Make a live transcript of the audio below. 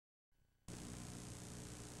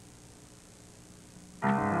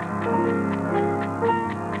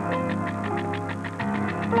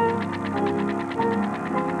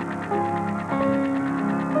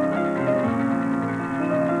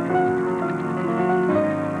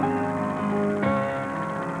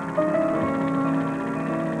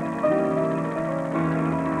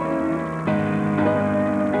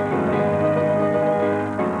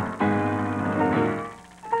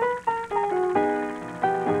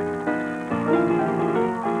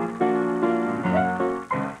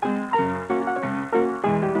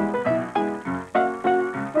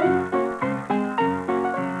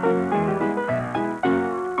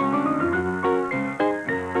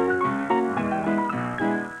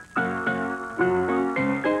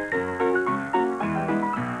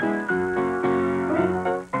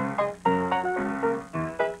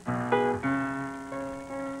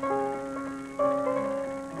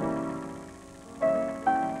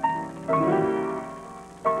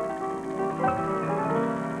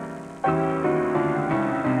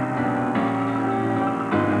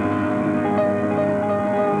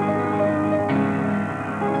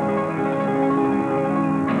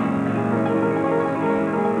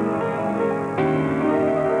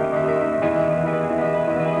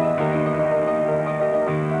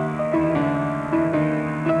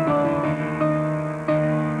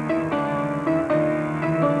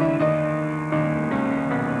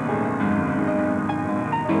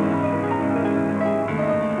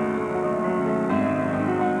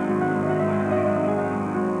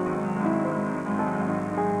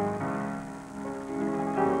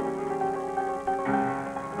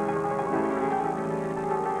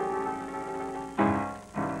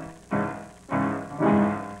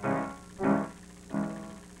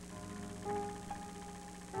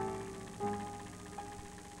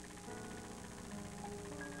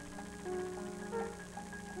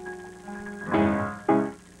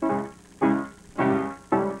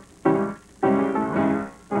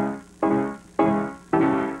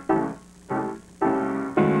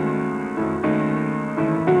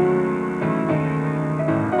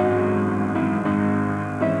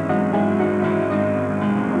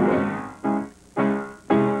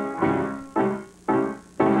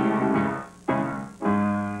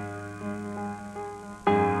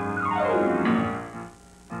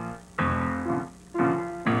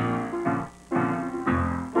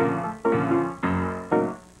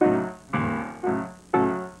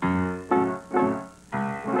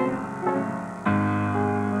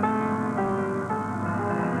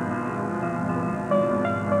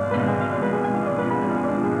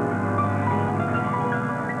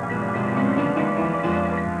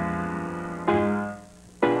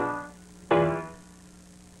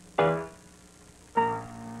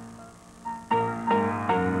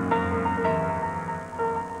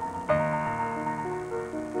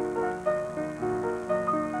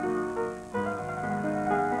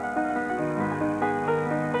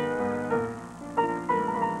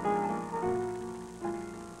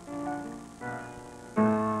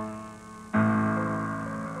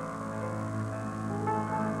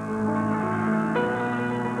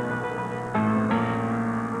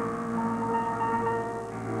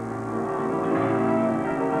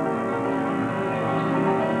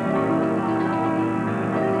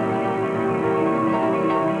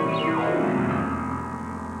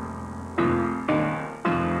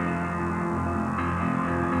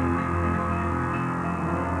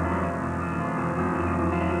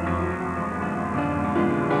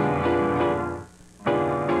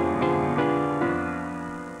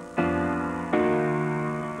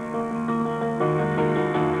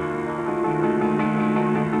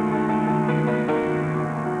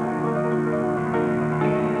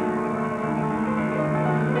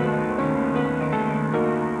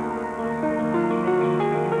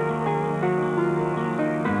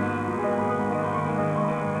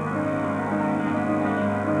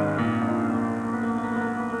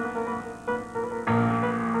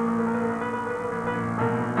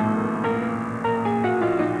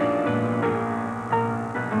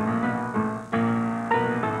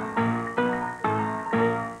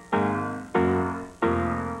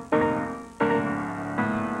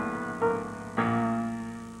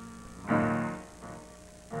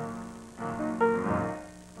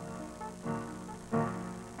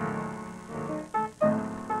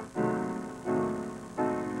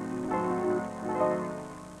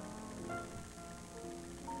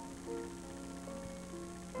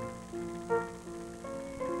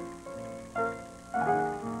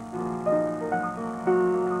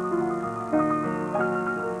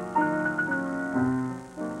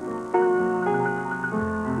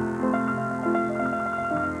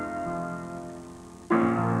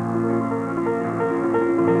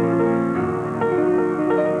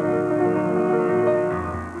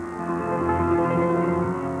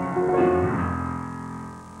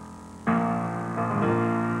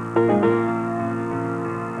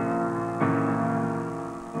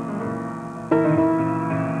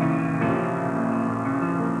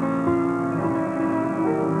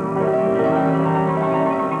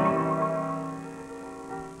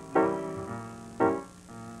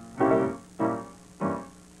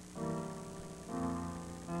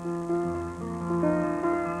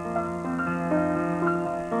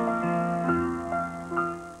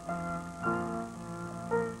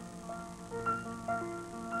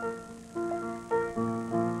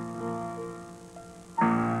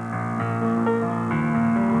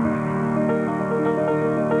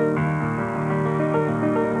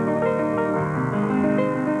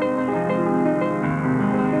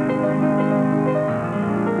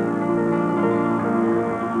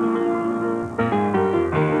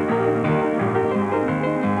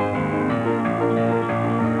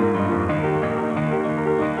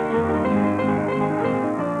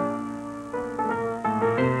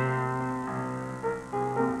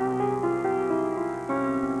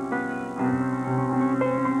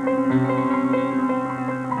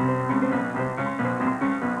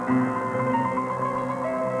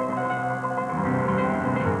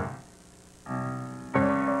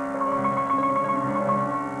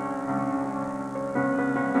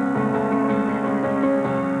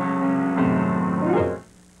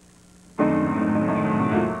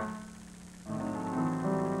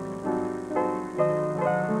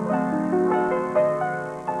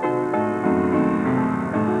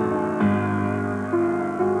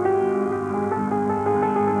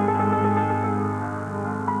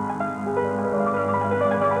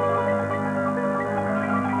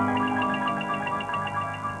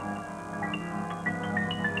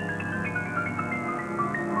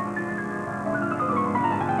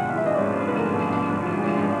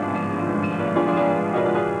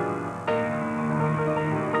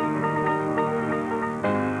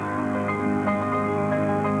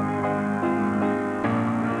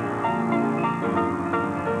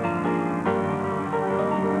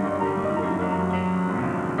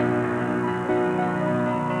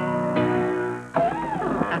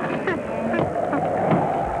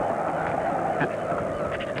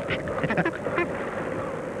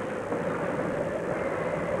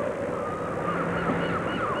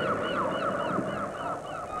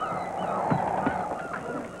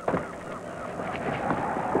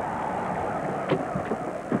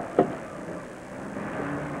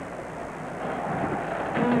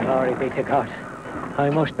Glory be to God.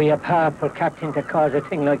 I must be a powerful captain to cause a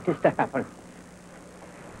thing like this to happen.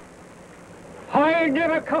 I'll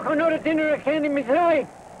never cook another dinner again in my life.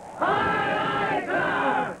 Aye,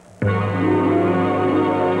 aye,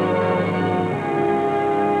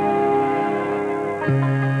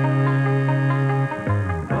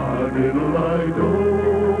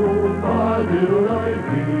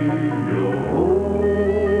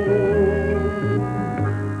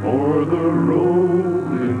 for the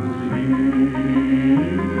rolling sea.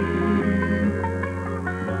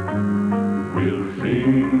 We'll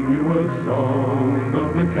sing you a song of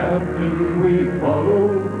the captain we follow.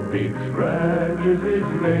 Big Scratch is his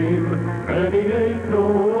name, and he ain't no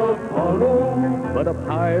Apollo. But a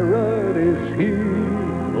pirate is he,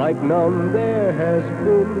 like none there has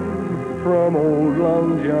been. From old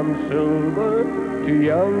Long John Silver to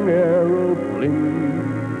young Aeroplane.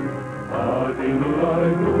 Ah, little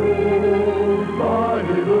I know, ah,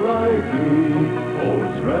 little I do, old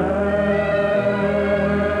Scratch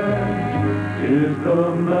is the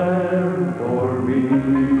man for me.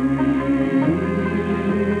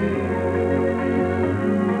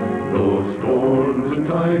 Though storms and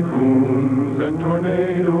typhoons and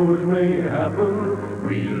tornadoes may happen,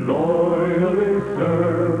 we loyally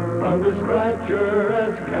serve under Scratcher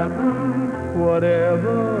as captain.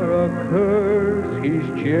 Whatever occurs, he's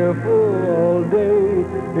cheerful all day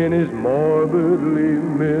in his morbidly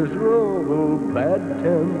miserable,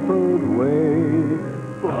 bad-tempered way.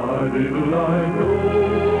 Ah, little I know,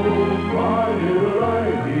 ah, little I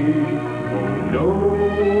be, who knows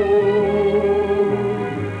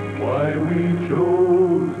why we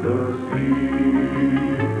chose the sea.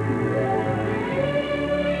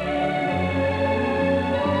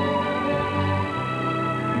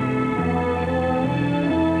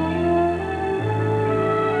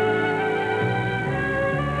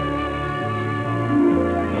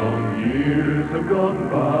 Have gone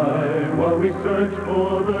by while we search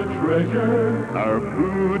for the treasure. Our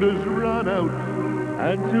food has run out,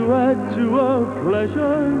 and to add to our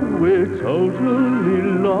pleasure, we're totally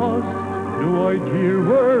lost. No idea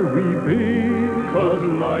where we be, 'cause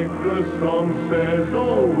like the song says,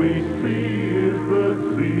 all we see is the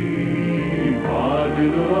sea. Ah,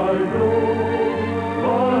 little I know,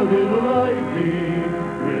 ah, little I be,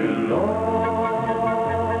 we're lost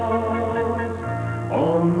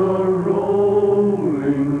on the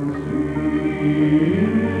rolling sea,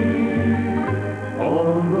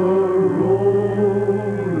 on the rolling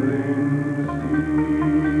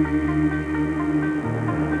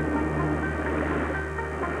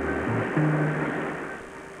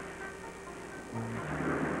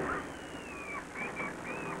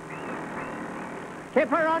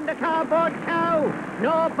Skipper on the starboard cow.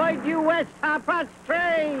 No by due west,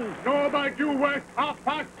 3:30. No by due west,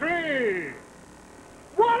 3:30.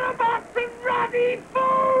 What about some ruddy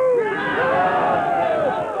food?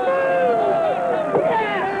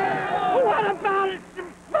 Yeah. What about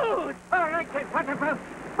some food? All right,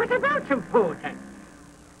 what about some food then?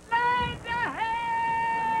 Land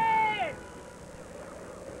ahead!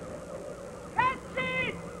 Catch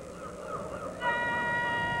it!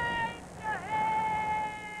 Land ahead!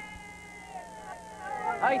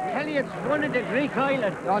 I tell you, it's one of the Greek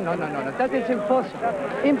islands. No. That is impossible.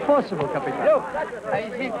 Impossible, Captain. Look,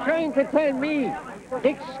 is he trying to tell me,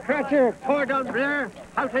 Dick Scratcher, Cordon Bleu,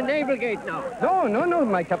 how to navigate now? No,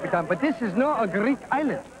 my Capitan, but this is not a Greek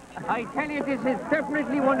island. I tell you, this is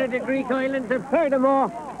definitely one of the Greek islands, and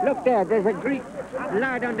furthermore, look there, there's a Greek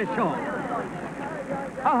lad on the shore.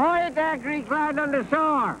 Ahoy there, Greek lad on the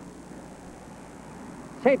shore!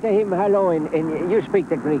 Say to him hello in you speak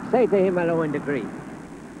the Greek, say to him hello in the Greek.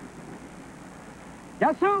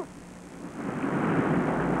 Yes, sir?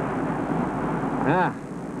 Ah,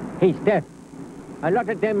 he's deaf. A lot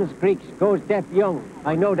of them Greeks goes deaf young.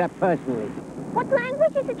 I know that personally. What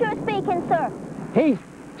language is it you're speaking, sir? He's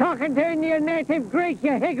talking to your native Greek,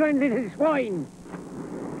 you higgering little swine.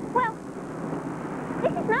 Well,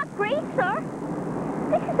 this is not Greece, sir.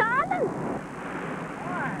 This is Ireland.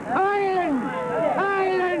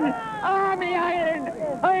 Ireland! Oh, me Ireland!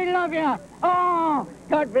 I love you! Oh,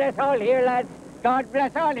 God bless all here, lads. God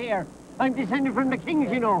bless all here. I'm descended from the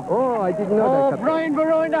kings, you know. Oh, I didn't know that, Captain. Brian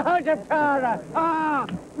Barrow in the House of Tara. Ah,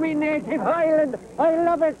 me native Ireland. I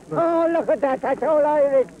love it. Oh, look at that. That's all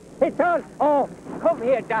Irish. It's all... Oh, come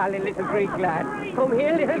here, darling little Greek lad. Come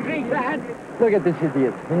here, little Greek lad. Look at this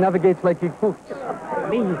idiot. He navigates like he cooks.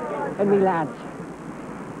 Me and me lads.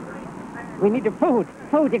 We need the food.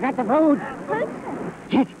 Food, you got the food?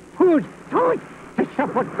 Yes, food. The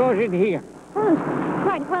stuff what goes in here.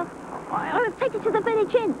 Right, well, I'll take you to the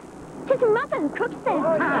village inn. 'Tis mother who cooks there.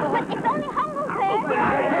 But it's only hungry there.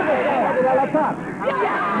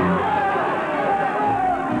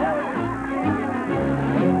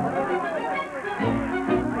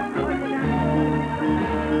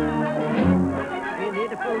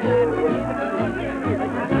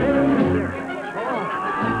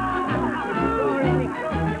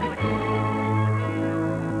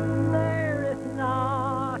 There is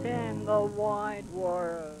not in the wide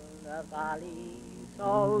world a valley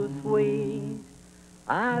so sweet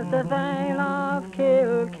as the Vale of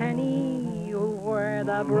Kilkenny, where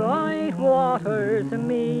the bright waters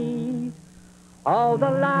meet. Oh, the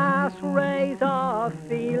last rays of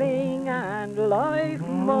feeling and life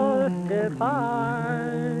must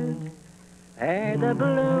depart, ere the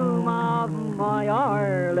bloom of my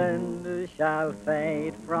Ireland shall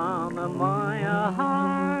fade from my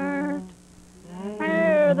heart.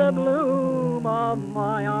 Ere the bloom of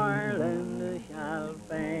my Ireland shall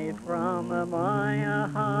fade from my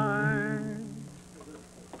heart.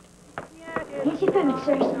 Here's your food,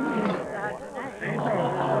 sirs.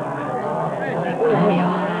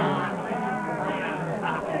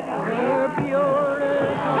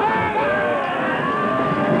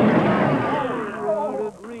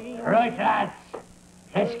 Right, lads.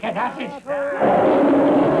 Let's get at it.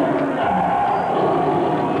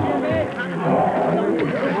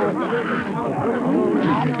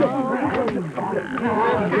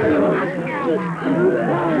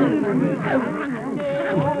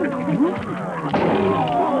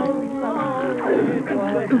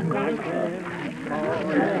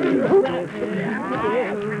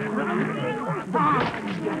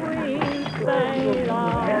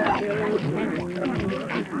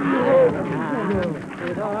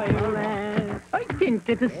 I think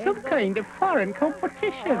it is some kind of foreign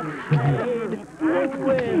competition.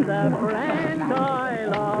 With a friend I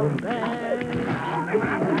love them,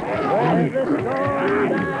 where the storm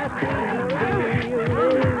that we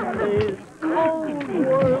in this cold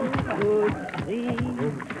world could see,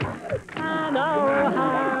 and our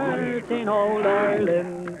hearts in old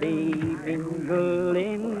Ireland be mingled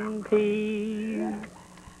in peace.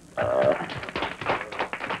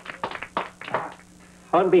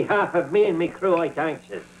 On behalf of me and me crew, I thanks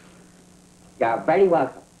you. You're very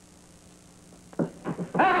welcome.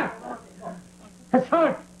 Ah! The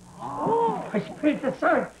sword! Oh, I spilled the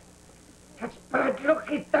sword. That's bad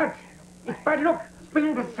luck, it's that. It's bad luck,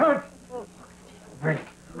 spilling the sword. Well,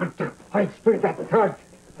 I spilled that sword.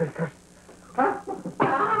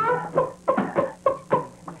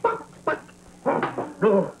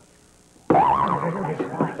 No.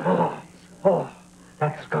 Oh,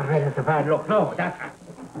 that's got rid of the bad luck. No, that's...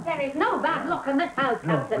 There is no bad luck in this house,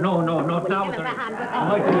 Captain. No, not now. Give us a hand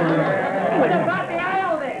with With the batty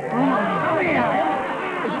aisle there. Oh, yeah.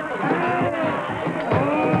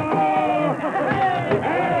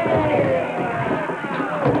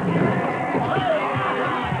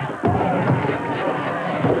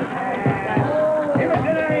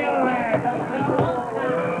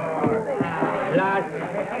 Lads,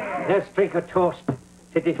 let's drink a toast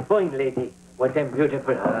to this fine lady with them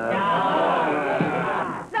beautiful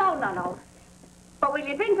No. But will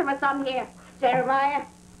you drink to my son here, Jeremiah?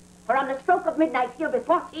 For on the stroke of midnight, he'll be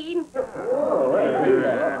 14.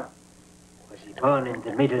 Was he born in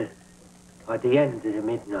the middle or the end of the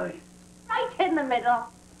midnight? Right in the middle.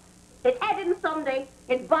 His head in Sunday,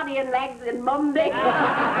 his body and legs in Monday.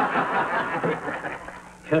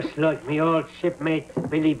 Just like me old shipmate,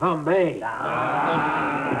 Billy Bombay.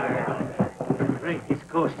 The greatest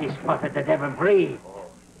ghosty spotter that ever breathed.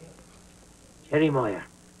 Jeremiah.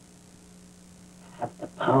 Have the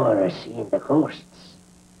power of seeing the ghosts.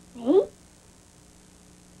 Me?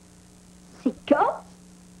 See ghosts?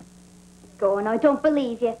 Go on, I don't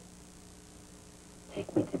believe you.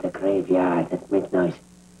 Take me to the graveyard at midnight,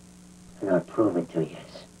 and I'll prove it to you.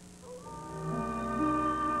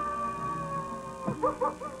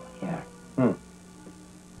 Here.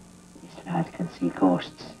 This lad can see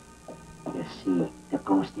ghosts. You see the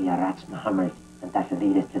ghost of your Rats Muhammad, and that'll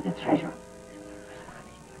lead us to the treasure.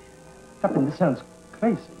 Captain, this sounds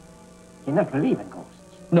crazy. You not believe in ghosts?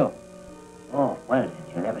 No. Oh, well, then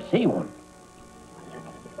you'll never see one.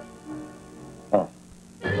 Oh.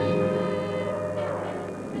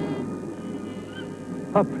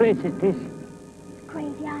 What place is this? The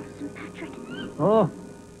graveyard of St. Patrick. Oh,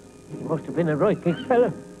 he must have been a right big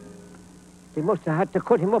fella. They must have had to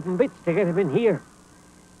cut him up in bits to get him in here.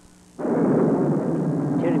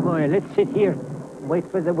 Jeremiah, let's sit here and wait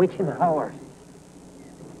for the witching hour.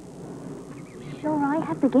 Sure I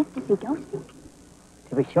have the gift to see ghosties?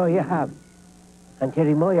 To be sure you have. And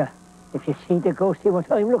Jeremiah, if you see the ghostie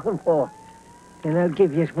what I'm looking for, then I'll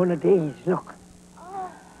give you one of these. Look. Oh.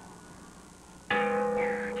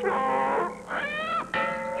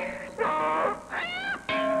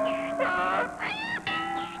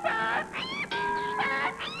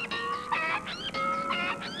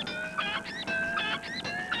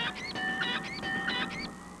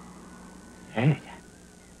 Hey,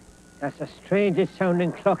 that's the strangest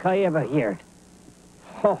sounding clock I ever heard.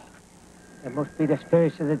 Oh, it must be the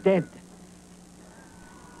spirits of the dead.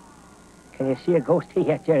 Can you see a ghost here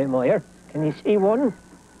yet, Jeremiah? Can you see one?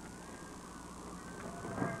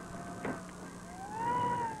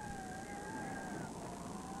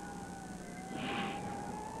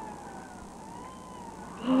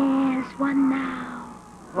 There's one now.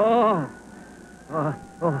 Oh.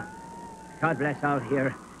 God bless all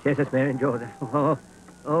here. Jesus, Mary, and Joseph. Where?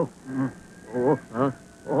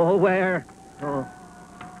 Oh.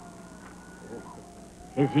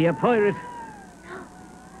 Is he a pirate? No.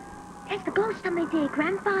 There's the ghost on my dear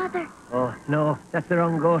grandfather. Oh, no, that's the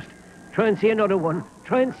wrong ghost. Try and see another one.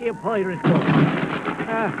 Try and see a pirate ghost.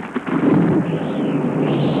 Ah.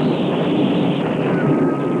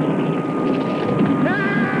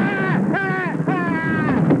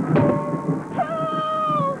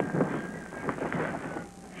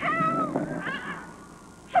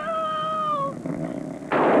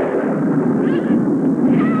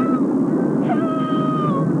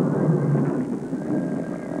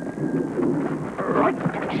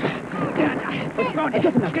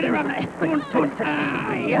 Get around there.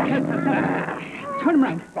 Turn him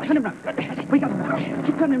round. Turn him round. We got him.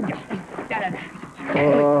 Keep turning him.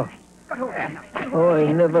 Oh,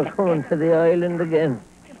 I never come to the island again.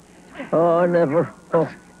 Oh, never.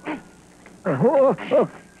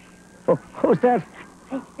 Who's that?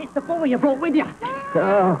 It's the boy you brought with you.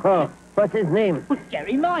 Oh, what's his name?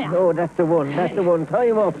 Jeremiah. Oh, that's the one. That's the one. Tie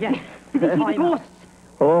him up. Yeah. Did he see the ghosts?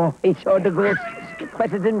 Oh, he saw the ghosts.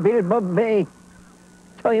 Better than Beelzebub Bay.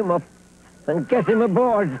 Tie him up and get him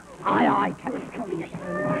aboard. Aye, Captain.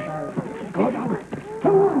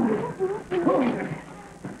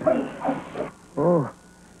 Oh,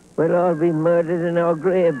 we'll all be murdered in our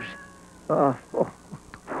graves. Oh.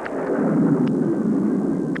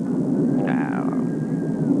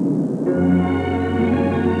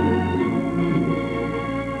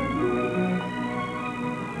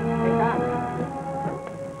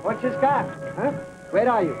 What's your scarf? Huh? Where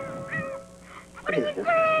are you? What is this?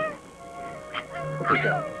 What is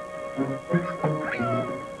that?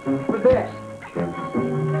 Who's there?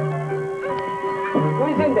 Who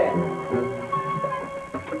is in there?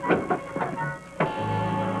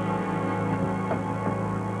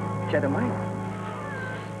 Jeremiah,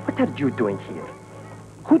 what are you doing here?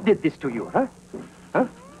 Who did this to you, huh? Huh?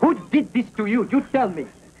 Who did this to you? You tell me.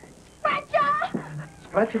 Scratcher!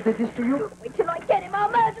 Scratcher did this to you? Wait till I get him. I'll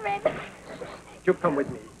murder him. You come with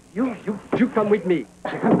me. You come with me.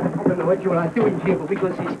 I don't know what you are doing here, but we go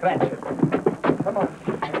see Scratcher. Come on.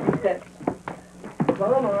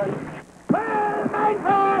 Come on.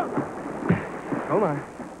 Come on.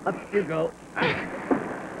 Up you go.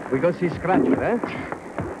 We go see Scratcher, eh?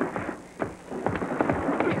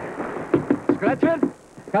 Scratcher?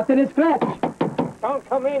 Captain is Scratch. Don't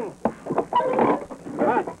come in.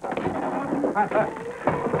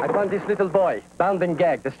 I found this little boy, bound and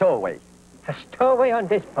gagged, the stowaway. A stowaway on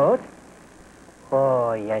this boat?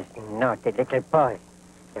 Oh, yes, naughty little boy.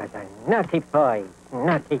 You're a naughty boy.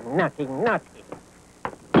 Naughty, naughty, naughty.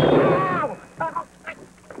 Ow!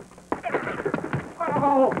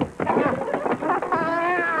 Oh!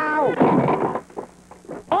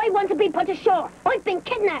 I want to be put ashore. I've been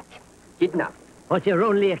kidnapped. Kidnapped? But you're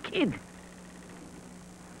only a kid.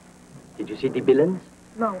 Did you see the villains?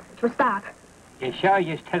 No, it was dark. You sure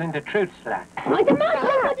you're telling the truth, lad? I demand to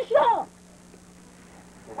be put ashore.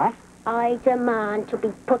 What? I demand to be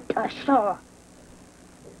put ashore.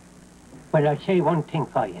 Well, I'll say one thing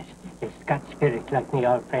for you. It's got spirit like me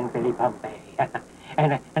old friend Billy Bombay.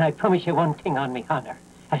 and I promise you one thing on me honour.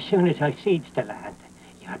 As soon as I siege the land,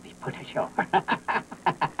 you'll be put ashore.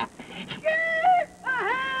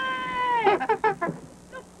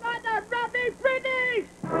 Look for the rubby British!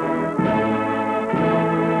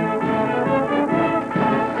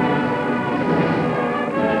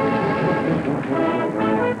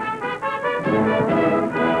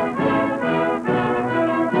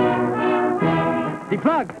 The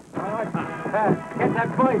plug! Get that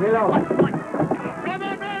boy below. Come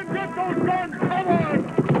on, man, get those guns, come on!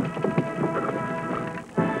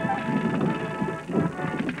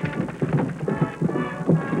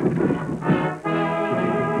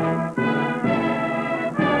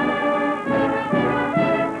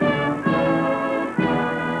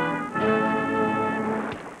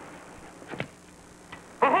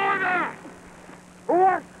 Ahoy there!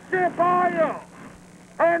 What ship are you?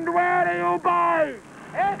 And where do you buy?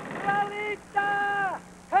 Escalita!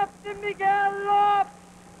 Captain Miguel Lopes!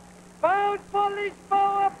 Bound for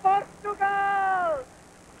Lisboa, Portugal!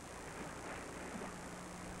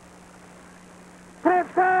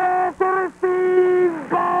 Prepare to receive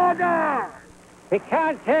We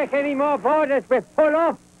can't take any more boarders. We're full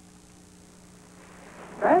up.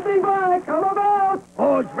 Standing by, come about!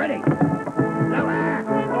 Boards ready.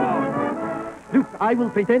 Look, I will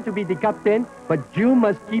pretend to be the captain, but you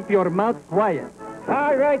must keep your mouth quiet.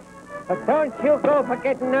 All right. But don't you go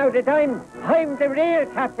forgetting now that I'm the real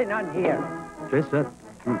captain on here. Yes, sir.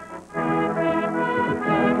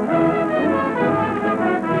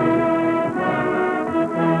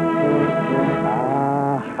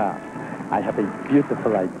 I have a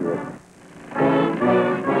beautiful idea.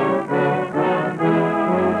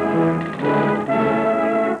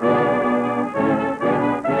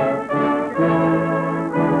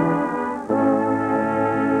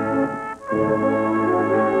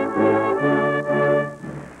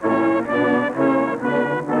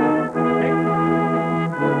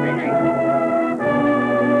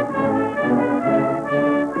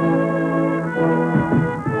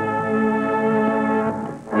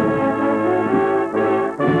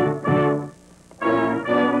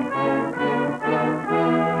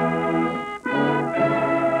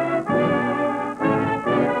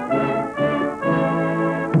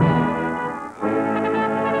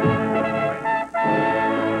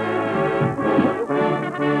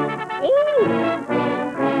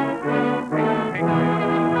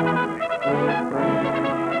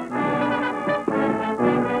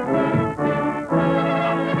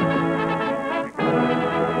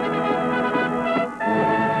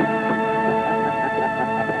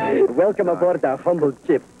 Welcome aboard our humble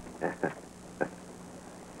ship.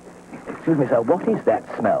 Excuse me, sir, what is that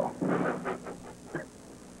smell?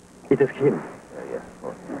 It is him.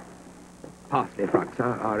 Parsley front,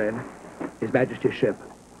 sir, RN. His Majesty's ship,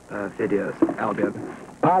 Phidias, Albion.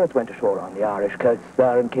 Pirates went ashore on the Irish coast,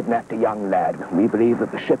 sir, and kidnapped a young lad. We believe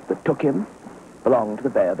that the ship that took him belonged to the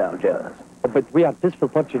Bay of Algiers. But we are peaceful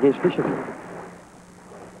Portuguese fishermen.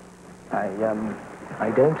 I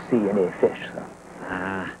don't see any fish, sir.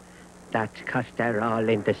 That's because they're all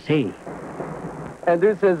in the sea. And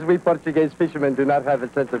who says we Portuguese fishermen do not have a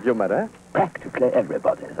sense of humor, eh? Practically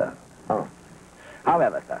everybody, sir. Oh.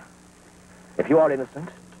 However, sir, if you are innocent,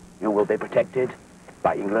 you will be protected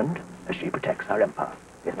by England as she protects her empire.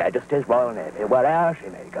 His Majesty's Royal Navy, wherever she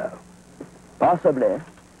may go. Possibly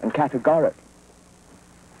and categorically.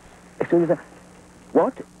 Excuse me, sir,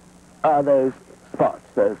 what are those spots,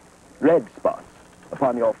 those red spots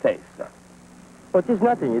upon your face, sir? Oh, it is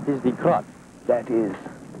nothing. It is the crot. That is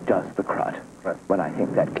just the crot. When I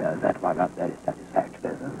think that clears that one up, that is satisfactory,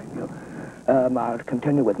 sir. Thank you. I'll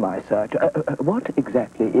continue with my search. What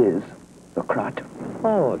exactly is the crot?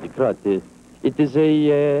 Oh, the crot. It is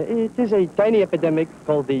a tiny epidemic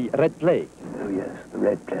called the Red Plague. Oh, yes, the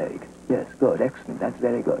Red Plague. Yes, good, excellent. That's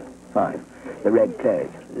very good. Fine. The Red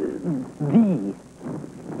Plague. The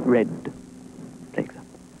Red Plague, sir.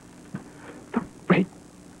 The Red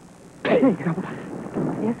Plague.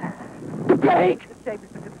 Yes, sir. The plague!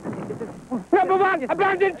 Number one,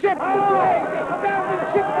 abandoned ship!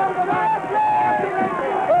 Abandoned ship number one!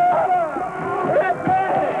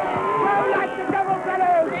 Roll like the devil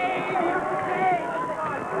fellows!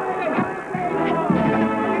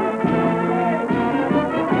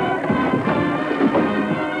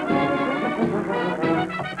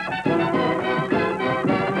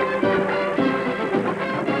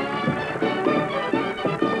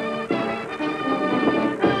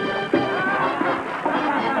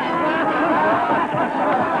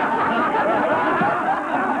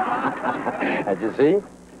 As you see,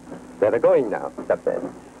 they're going now,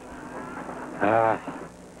 Captain.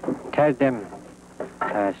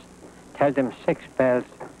 Tell them 6 bells,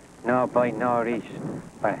 no by northeast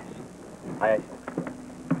west. Aye, aye.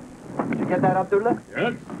 Did you get that, Abdullah?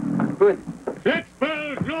 Yes? Good. 6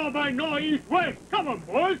 bells, no by no east west. Come on,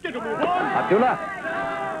 boys, get a move on.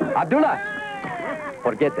 Abdullah!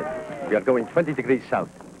 Forget it. We are going 20 degrees south.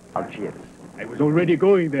 Algiers. I was already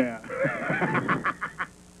going there.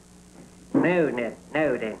 Now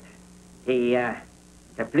then. The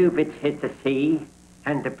blue bits is the sea,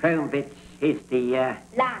 and the brown bits is the,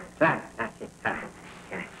 Land. Land, that's it. That's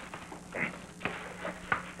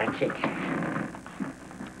it.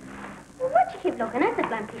 What do you keep looking at, the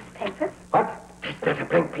blank piece of paper? What? That's not a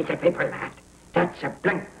blank piece of paper, lad. That's a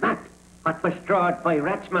blank map. What was drawn by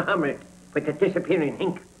Rats Mohammed with the disappearing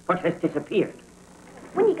ink. What has disappeared?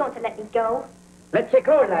 When are you going to let me go? Let you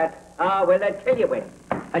go, lad. Well, I'll tell you when.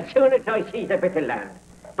 As soon as I see the bit of land.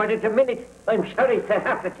 But at the minute, I'm sorry to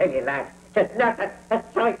have to tell you, lad, there's not a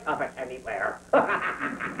sight of it anywhere. I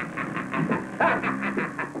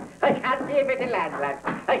can't see a bit of land, lad.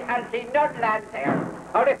 I can't see no land there.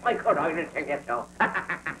 Or if I could, I would tell you so.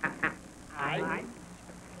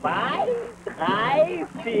 I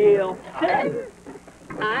feel safe.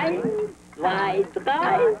 1,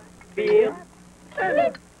 2, 3,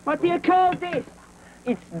 4. What do you call this?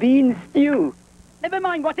 It's bean stew. Never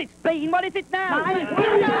mind what it's been. What is it now?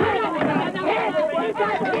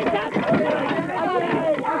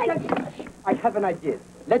 I have an idea.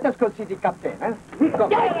 Let us go see the captain, huh? Go.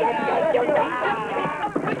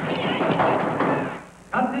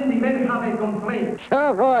 Captain, the men have a complaint.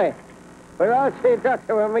 Sure, boy. We'll all see a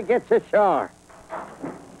doctor when we get to shore.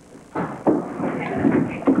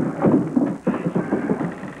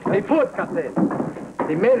 The food, Captain.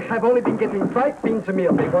 The men have only been getting 5 beans a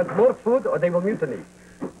meal. They want more food or they will mutiny.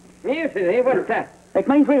 Mutiny? What's that? It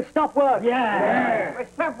means we'll stop work. Yeah. We'll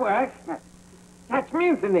stop work? That's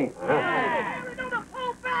mutiny. Yeah, we know the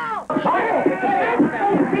full bell!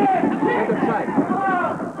 Get inside.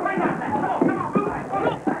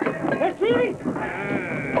 Let's see.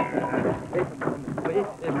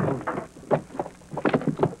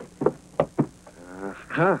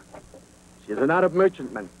 Huh? She's an Arab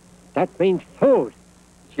merchantman. That means food.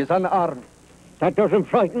 She's unarmed. That doesn't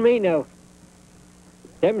frighten me now.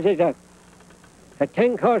 Them's is a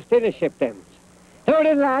 10-course dinner ship, them's. Now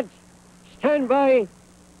then, lads, stand by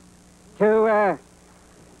to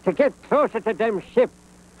get closer to them ship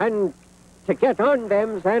and to get on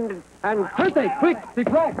them's and... Hurry, quick, the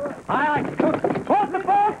flag. Aye, aye. Hold the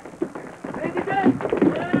boat!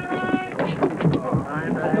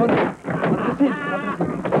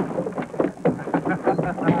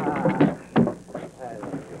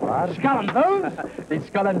 Skull and bones? The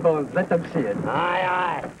skull and bones. Let them see it. Aye,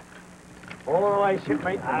 aye. All the way,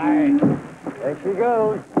 shipmate. Aye. There she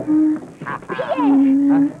goes.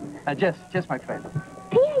 Just my friend.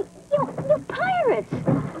 Pierre, you're pirates.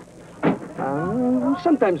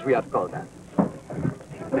 Sometimes we are called that.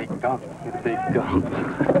 Big gun. Big gun.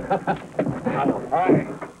 Aye.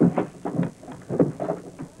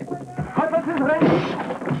 Cutlass is ready.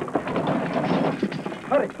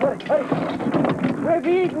 Hurry, hurry, hurry. We're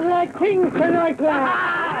eating like kings tonight,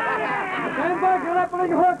 lads. Stand by,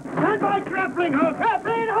 grappling hook. Stand by, grappling hook.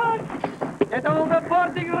 Grappling hook. Get all the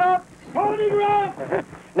boarding rope. Boarding rope.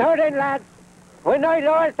 Now then, lads, when I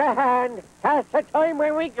lowers the hand, that's the time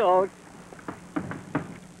when we go.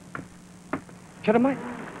 Jeremiah,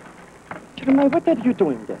 what are you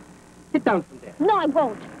doing there? Get down from there. No, I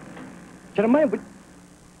won't. Jeremiah, but...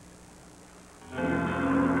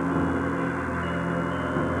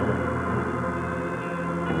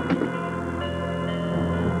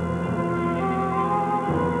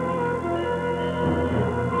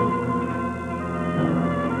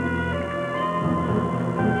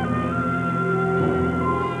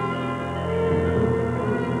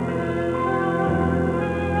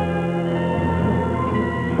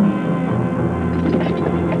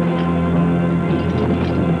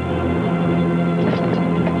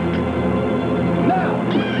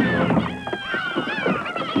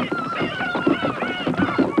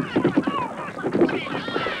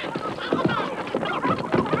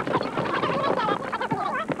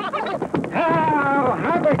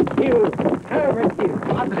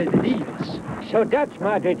 So that's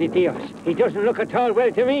Madre de Dios. He doesn't look at all well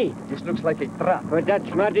to me. This looks like a trap. But that's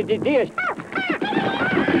Madre de Dios.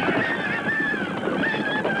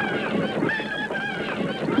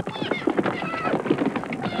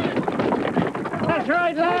 That's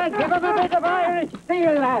right, lad. Give him a bit of Irish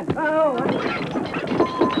steel, lad. Oh,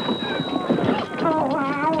 wow.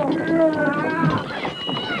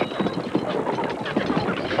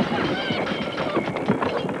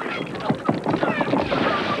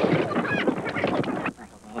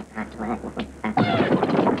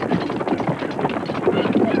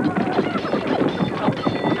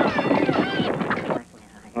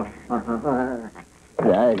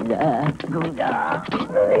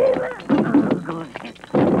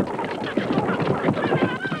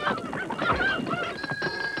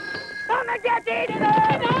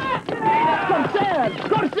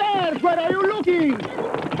 Corsairs, where are you looking?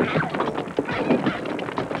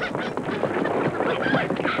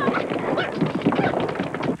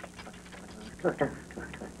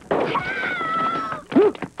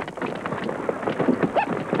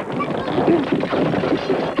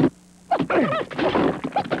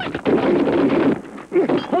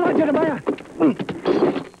 Hold on, Jeremiah.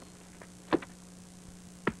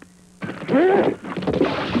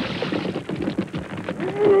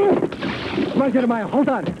 Come on, Jeremiah, hold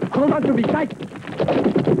on. Hold on to me tight.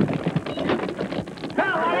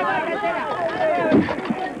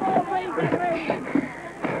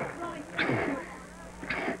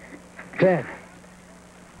 There.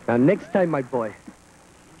 Now, next time, my boy,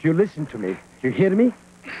 you listen to me. You hear me?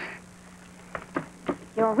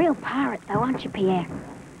 You're a real pirate, though, aren't you, Pierre?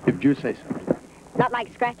 If you say so. Not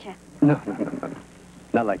like Scratcher. No.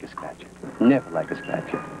 Not like a scratcher. Never like a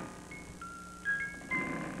scratcher.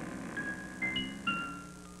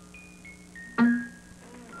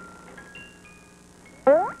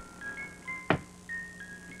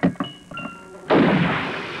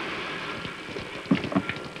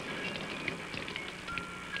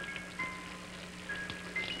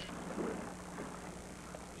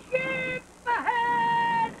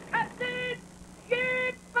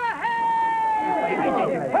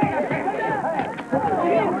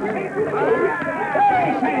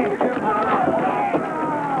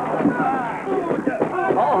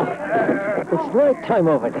 It's night time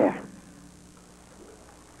over there.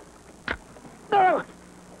 Oh.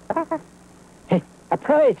 Hey, a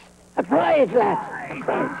prize, lads, a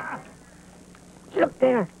prize. Look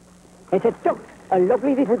there, it's a duck, a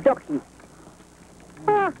lovely little ducky.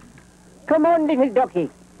 Ah, come on, little ducky,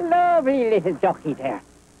 lovely little ducky there.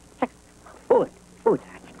 Food, lads,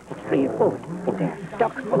 it's real food in there,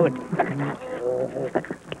 duck food. Look at that.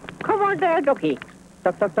 Come on there, ducky.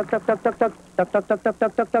 Duck, duck, duck, duck, duck, duck, duck, duck, duck, duck, duck,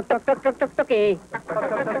 duck, duck, duck, duck, duck, duck, duck, ducky.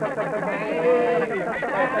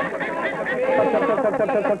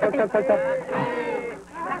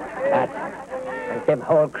 Lads, and them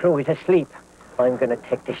whole crew is asleep. I'm gonna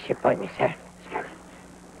take this ship by myself.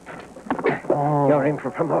 Oh. You're in for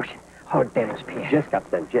promotion. Hold them spear. Yes,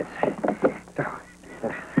 Captain, yes.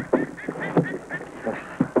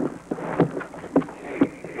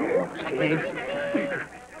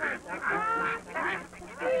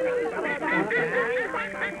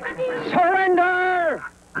 Surrender!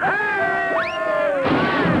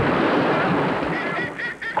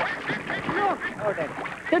 Look,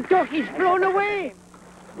 the ducky's flown away.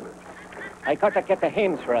 I got to get the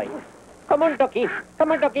hens right. Come on, ducky.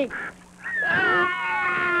 Come on, ducky.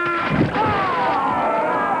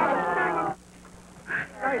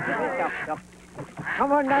 Duck.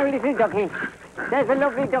 Come on now, little ducky. There's a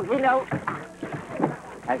lovely ducky now.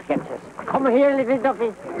 I'll get this. Come here, little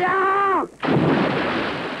ducky. No!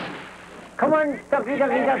 Come on, ducky.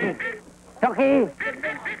 Ducky!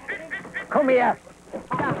 Come here.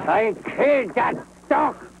 I killed that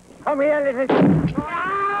duck. Come here, little...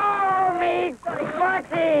 Oh, me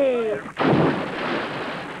butty!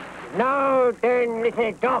 Now then,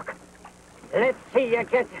 little duck. Let's see you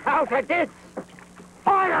get out of this.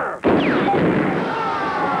 Fire!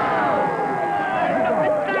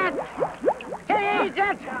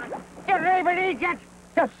 Idiot! You raving idiot!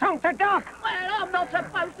 You sunk the duck! Well, I'm not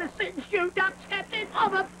supposed to sit and shoot ducks, Captain.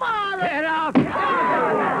 I'm a pirate. Get off!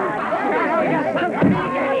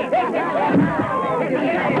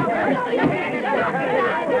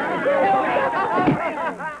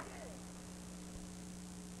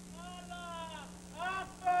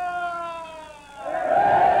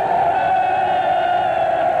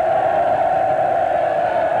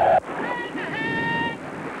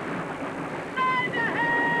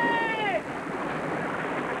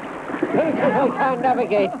 I can't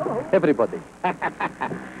navigate. Everybody.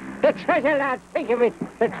 The treasure, lads, think of it.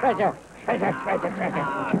 The treasure. Treasure.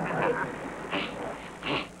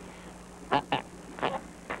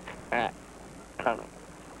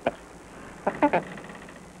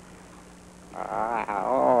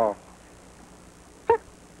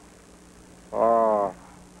 Oh.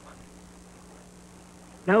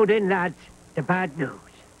 Now then, lads, the bad news.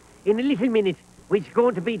 In a little minute, we're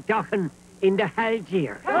going to be docking in the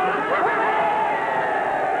Algiers.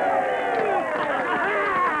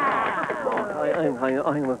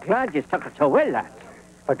 I'm glad you stuck it so well, lads.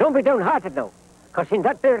 But don't be downhearted now, because in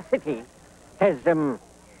that there city, there's, the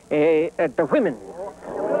women.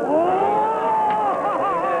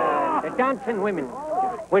 The dancing women.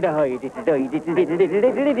 With a hide. If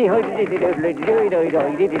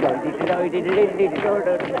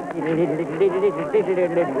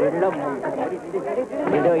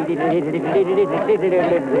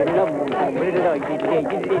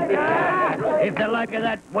they like of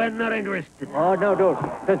that, we're not interested. Oh, no, don't.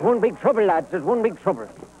 There's one big trouble, lads. There's one big trouble.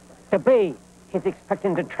 The Bay is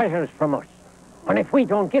expecting the treasures from us. And if we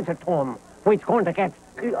don't give it to him, we're going to get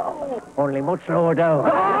only much lower down.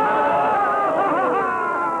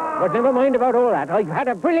 But never mind about all that. I've had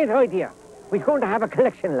a brilliant idea. We're going to have a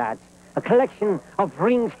collection, lads. A collection of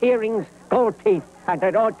rings, earrings, gold teeth,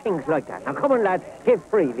 and all things like that. Now, come on, lads, give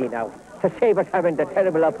freely now to save us having the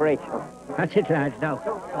terrible operation. That's it, lads, now.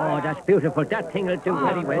 Oh, that's beautiful. That thing will do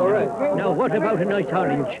very well. Right. Now, what about a nice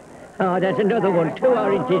orange? Oh, there's another one. 2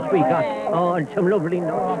 oranges we got. Oh, and some lovely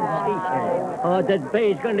nuts and seashells. Oh, the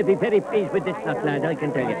Bay's going to be very pleased with this nut, lad, I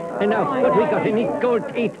can tell you. And now, what we got? Any gold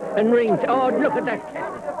teeth and rings. Oh, look at that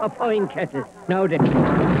kettle. A fine kettle. Now then.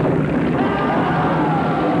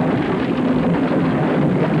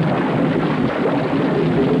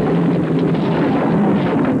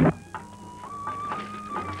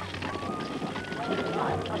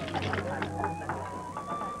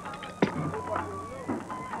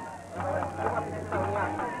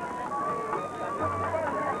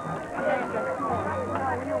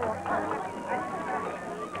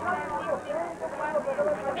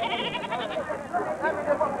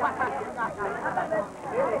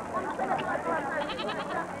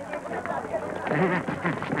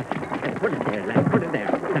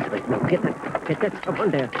 Come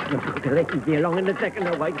on there. Let me be along in a second,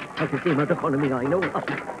 or white. I can see him out the corner of my eye. No.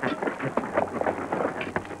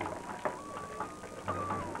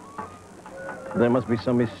 There must be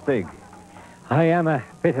some mistake. I am a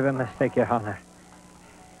bit of a mistake, Your Honor.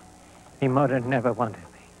 My mother never wanted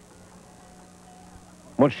me.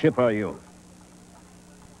 What ship are you?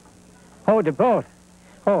 Oh, the boat.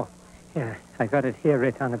 Oh, yeah, I got it here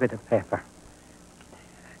written on a bit of paper.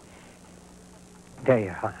 There,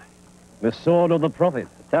 Your Honor. The sword of the Prophet.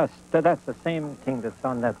 That's the same thing that's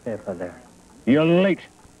on that paper there. You're late.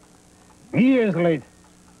 Years late.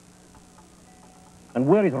 And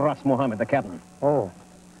where is Ras Mohammed, the captain? Oh,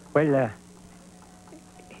 well,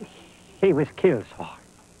 he was killed, sir.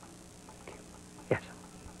 Yes, sir.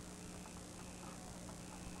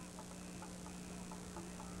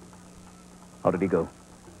 How did he go?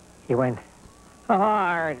 He went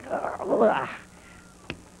hard,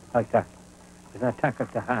 like that. It was an attack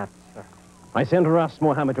of the heart, sir. I sent Ras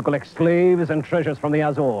Mohammed to collect slaves and treasures from the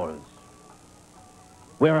Azores.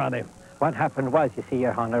 Where are they? What happened was, you see,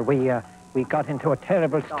 Your Honor, we got into a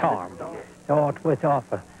terrible storm. Oh, it was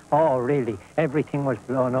awful. Oh, really, everything was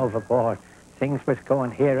blown overboard. Things was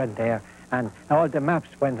going here and there, and all the maps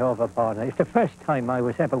went overboard. It's the first time I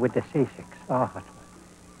was ever with the C6. Oh,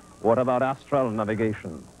 What about astral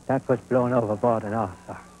navigation? that was blown overboard and all,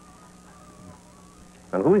 sir.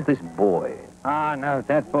 And who is this boy? Ah, no,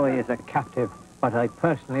 that boy is a captive, but I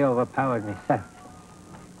personally overpowered myself.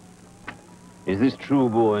 Is this true,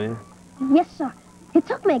 boy? Yes, sir. He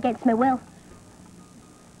took me against my will.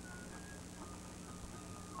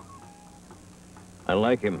 I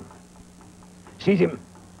like him. Seize him.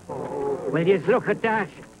 Well, you look at that.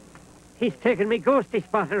 He's taken me ghosty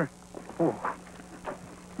spotter. Oh.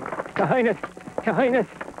 Your Highness! Your Highness!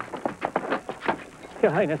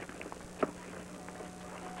 Your Highness!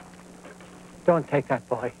 Don't take that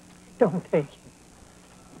boy. Don't take him.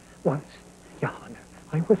 Once, Your Honor,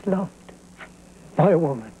 I was loved by a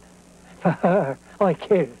woman. For her, I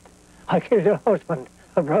killed. I killed her husband,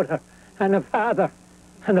 her brother, and her father,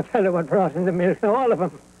 and the fellow who brought in the milk, and all of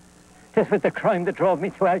them. This was the crime that drove me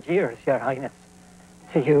to Algiers, Your Highness.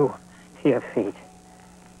 To you, to your feet.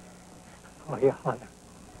 Oh, Your Honor.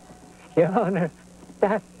 Your Honor,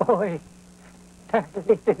 that boy, that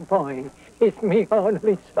little boy, is me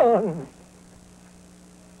only son.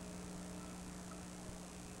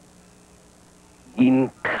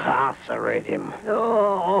 Incarcerate him.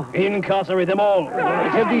 Oh. Incarcerate them all.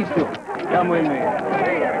 Except these two. Come with me.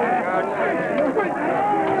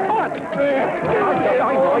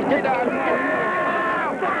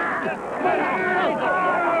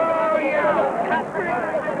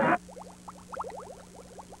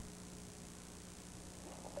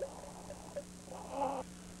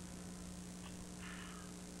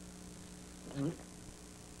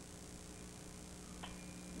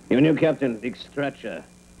 Your new captain, Dick Stratcher,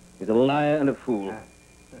 is a liar and a fool.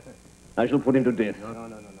 I shall put him to death.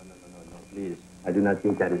 No, please. I do not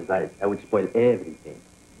think that is right. I would spoil everything.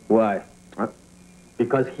 Why? Huh?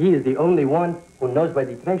 Because he is the only one who knows where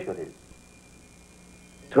the treasure is.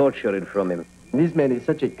 Torture it from him. This man is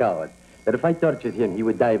such a coward that if I tortured him, he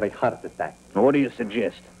would die by heart attack. Now, what do you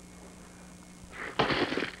suggest?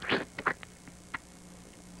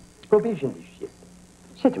 Provision this ship.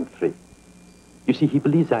 Set him free. You see, he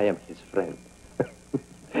believes I am his friend.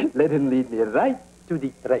 Let him lead me right to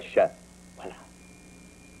the treasure. Voila.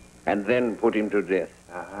 And then put him to death.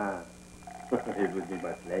 Aha. It would be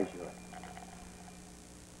my pleasure.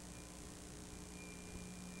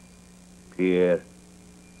 Pierre.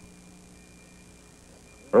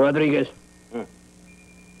 Rodriguez.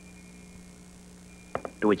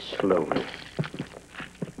 Do it slowly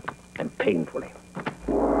and painfully.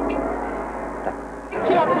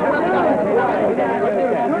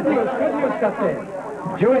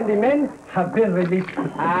 You and the men have been released.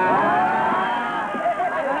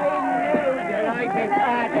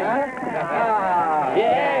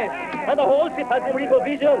 Yes, and the whole ship has been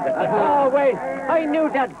reprovisioned. Oh, wait, I knew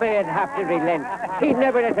that bay'd have to relent. He'd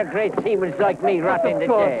never let a great seaman like me rot in the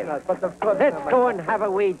jail. Let's go and have a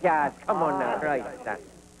wee jazz. Come on now. Right, that.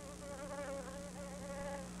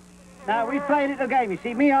 Now, we play a little game. You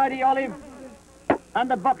see, me, I the olive, and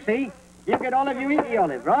the boxy. You get olive, you eat the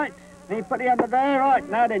olive, right? Then you put it under there, right?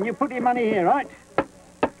 Now then, you put your money here, right?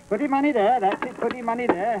 Put your money there, that's it, put your money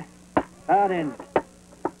there. Now then,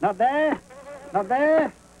 not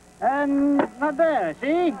there, and not there,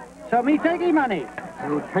 see? So me take your money.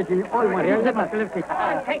 You taking all my money.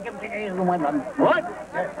 I'll take him to the one. What?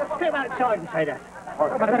 Step outside and say that. All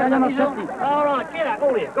right, get up,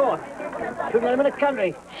 all here, go on. Shouldn't let him in the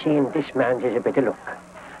country. Seeing this man's is a bit of luck.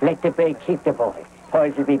 Let the bay keep the boy. Or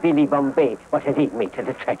it'll be Billy Bombay what has eaten me to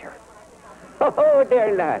the treasure. Oh,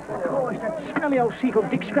 there, lad. Oh, it's that smelly old sea called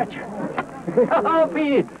Dick Scratcher. Oh,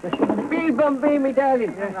 Bill. Bill Bombay, me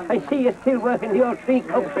darling. I see you still working the old free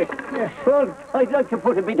country. Yes. Well, I'd like to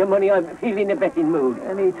put a bit of money. I'm feeling a betting mood.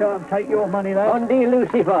 Any time, take your money, lad. On the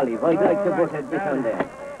elusive olive, I'd like to right, put a bit down. on there.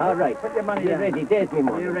 All right. Put your money You down. ready? There's me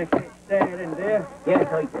money. You reckon it's there then, dear? Yes,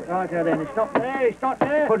 I do. Right, then. It's not there. It's not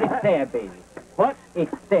there. Put it there, baby. What?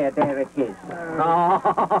 It's there it is.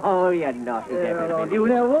 Oh, you naughty devil. You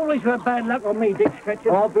have always had bad luck on me, Dick Scratcher.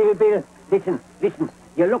 Oh, Bill, listen.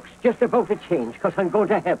 Your look's just about to change, because I'm going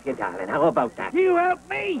to help you, darling. How about that? You help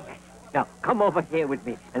me? Now, come over here with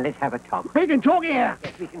me, and let's have a talk. We can talk here.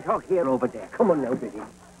 Yes, we can talk here over there. Come on now, Billy.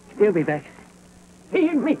 He'll be back.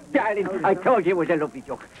 Hear me, darling. I told you it was a lovely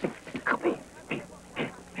joke. Come here.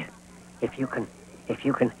 If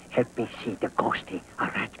you can help me see the ghosty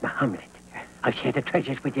of Raj Mohammed, I'll share the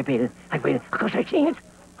treasures with you, Bill. I will, because I've seen it.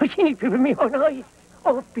 I've seen it with my own eyes.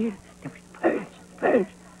 Oh, Bill, there was birds,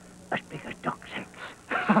 as big as duck's eggs.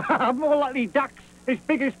 More likely ducks as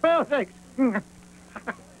big as sparrow's eggs.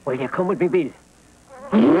 Will you come with me, Bill?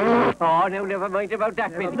 Oh, no, never mind about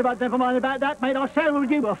that, Bill. Never mind about that, mate. I sailed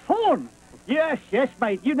with you a fawn. Yes,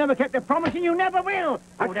 mate. You never kept a promise and you never will.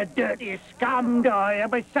 Oh, the dirtiest scum I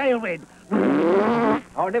ever sailed with.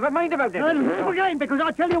 Oh, never mind about that. Again, because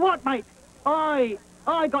I tell you what, mate. I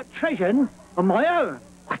got treasure on my own.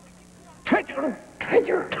 What? Treasure.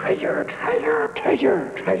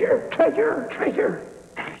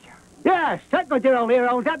 Yes, that got your old ear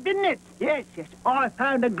holes up, didn't it? Yes. I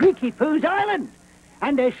found a Greeky Foos island,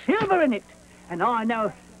 and there's silver in it, and I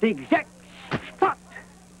know the exact spot.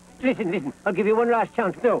 Listen, I'll give you one last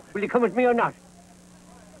chance. No, will you come with me or not?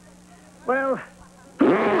 Well,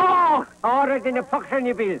 Oh, all right, then the puck's on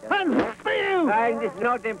your bill. and for you! And it's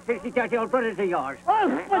not them filthy dirty old brothers of yours. Oh,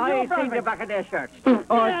 what's I your seen problem? the back of their shirts. out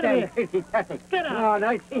Oh, of them here. filthy tatty. Get out. Oh, and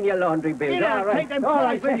I seen your laundry bills. Get out, All right. take them All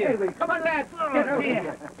right, clothes with you. Come on, lads. Get out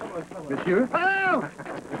here. Monsieur? Hello!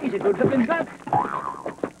 He's a good-looking chap.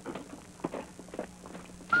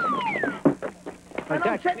 And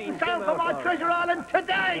I'm setting sail for my treasure island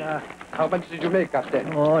today. How much did you make,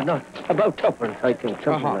 Captain? Oh, not about tuppence, I think,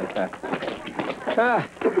 something like that.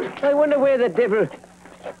 I wonder where the devil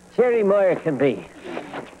Jerry Moyer can be.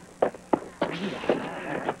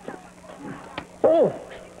 Oh,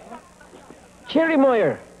 Jerry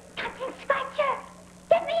Moyer. Captain Scratcher,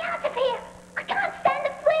 get me out of here. I can't stand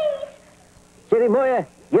the freeze. Jerry Moyer,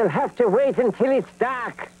 you'll have to wait until it's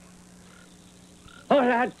dark. Oh,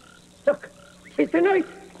 lad, look, it's the night.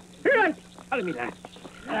 Right, follow me, lad.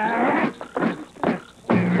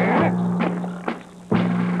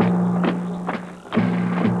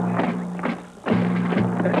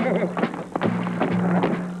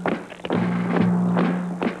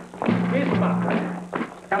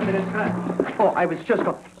 Oh, I was just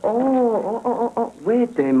going... Oh,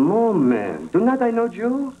 wait a moment. Do not I know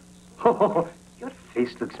you? Oh, your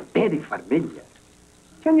face looks very familiar.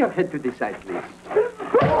 Turn your head to the side, please.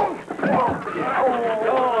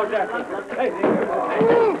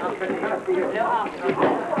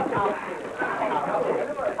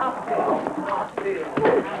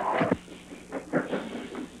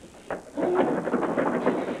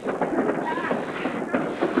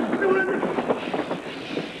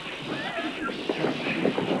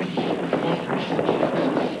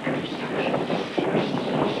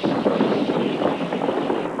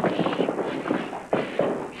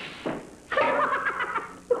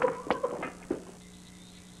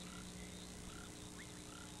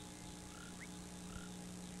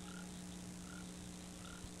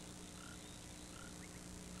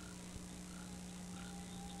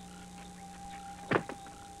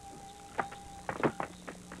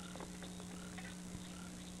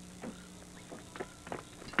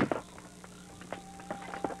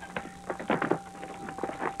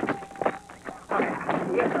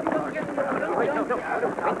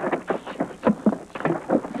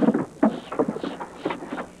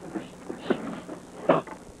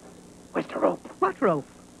 Where's the rope? What rope?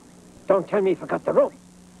 Don't tell me you forgot the rope.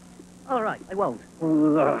 All right, I won't.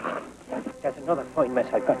 Ugh. There's another fine mess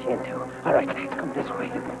I've got you into. All right, let's come this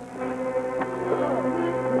way.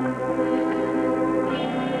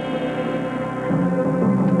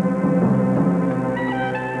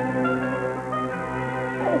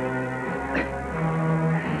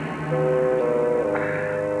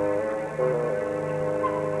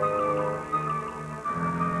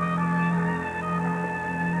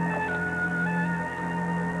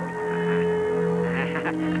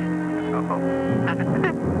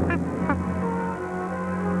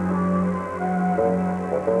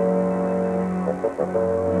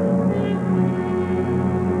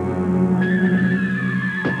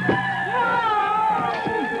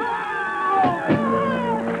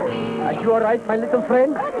 Are you all right, my little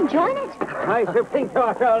friend? I'm enjoying it. I should think so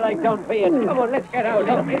after all I've done for you. Come on, let's get out.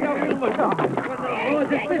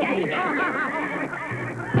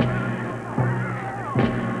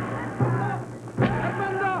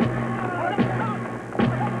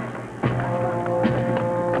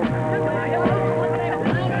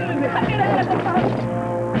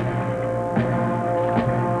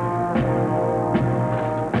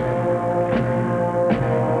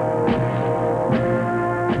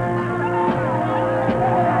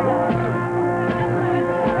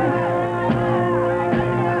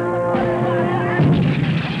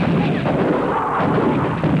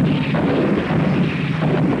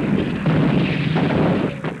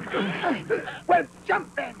 Well,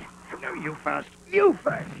 jump then. No, you first. You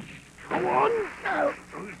first. Go on. Now,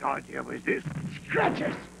 whose idea was this?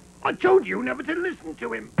 Scratches. I told you never to listen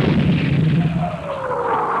to him.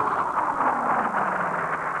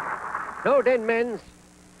 Now then, mens,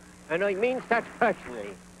 and I mean that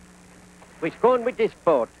personally, we's going with this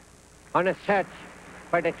boat on a search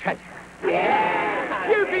for the treasure. Yeah!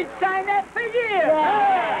 You've been saying that for years!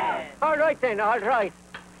 Yeah. All right then, all right.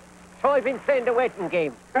 So I've been playing the waiting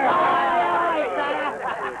game.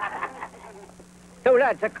 So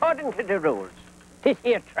lads, according to the rules, this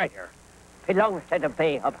here treasure belongs to the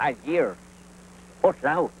Bay of Algiers. But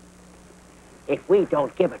now, if we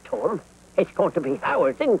don't give it to him, it's going to be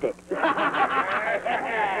ours, isn't it? Now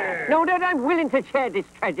that I'm willing to share this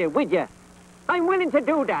treasure with you, I'm willing to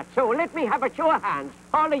do that, so let me have a show of hands,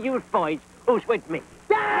 all of you boys who's with me.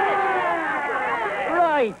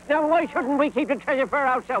 Right, now why shouldn't we keep the treasure for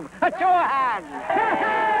ourselves? A show of hands!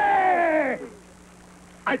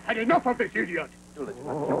 I've had enough of this idiot.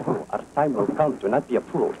 Our time will come. Do not be a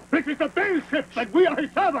fool. This is the Bale ship, and we are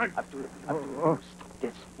his servants.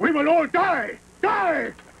 Yes. We will all die.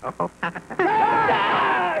 Die!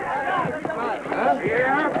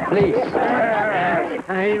 Please.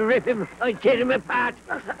 I rip him, I tear him apart.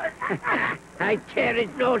 I tear his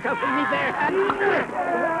nose off with my bare hand.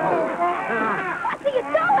 What are you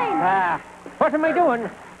doing? What am I doing?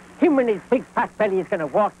 Him and his big fat belly is going to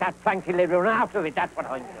walk that planky lid around after it. That's what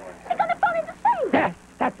I'm doing. You're going to fall into sea. Yes,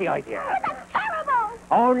 that's the idea. Oh, that's terrible.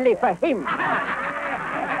 Only for him. Come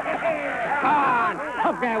on,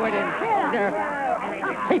 up there with him. There.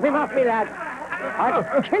 Keep him off me, lad. I'll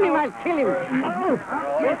kill him, I'll kill him.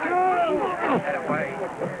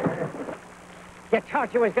 You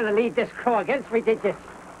thought you was going to lead this crew against me, did you?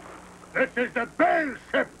 This is the Bale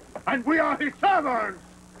ship, and we are his servants.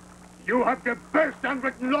 You have debased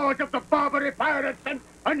unwritten laws of the Barbary pirates,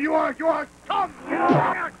 and you are scum!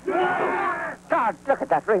 God, look at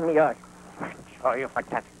that ring of yours. Show you for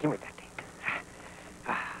that. Give me that thing.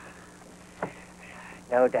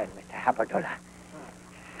 Now then, Mr. Haberdullah,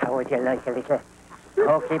 how would you like a little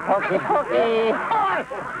pokey, pokey, pokey?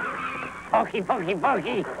 Pokey, pokey,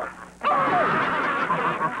 pokey.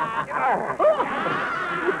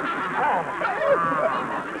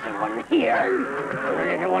 Little one here,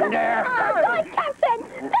 little one there. Oh, Lord, Captain,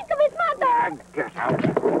 think of his mother. Get out.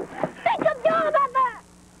 Think of your mother.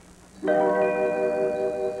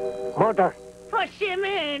 Mother. Push him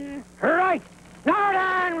in! Right. Now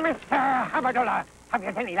then, Mr. Haberdullah, have you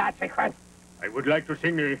any last request? I would like to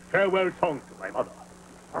sing a farewell song to my mother.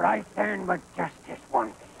 Right then, but just this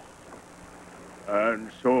one. And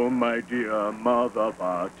so, my dear mother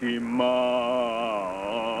Fatima,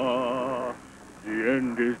 the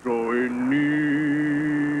end is drawing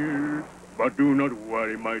near. But do not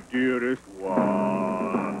worry, my dearest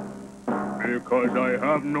one, because I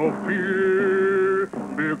have no fear,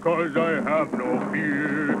 because I have no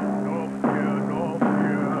fear, no fear, no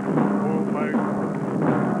fear. Oh, my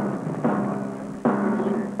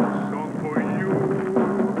song for you,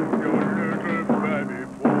 your little baby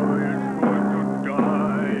boy is going to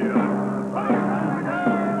die.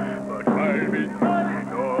 But I'll be thinking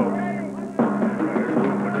of, and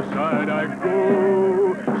over the side I go.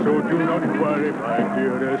 So do not worry, my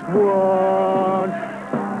dearest one,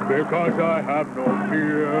 because I have no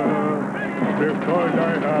fear, because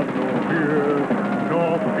I have no fear,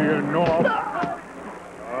 no fear, no.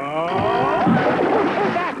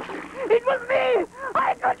 It was me!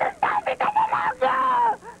 I couldn't stand it any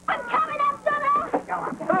longer! I'm coming after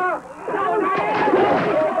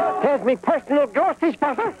There's me personal ghosty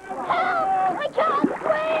spotter. Help! I can't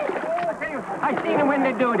swim. I seen him when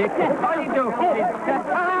they do it. All you do is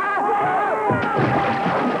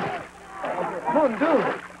Mon Dieu!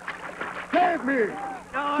 Save me!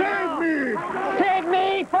 Save me! Save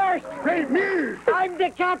me first! Save me! I'm the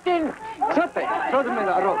captain! Something. Throw them in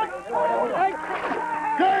a rope.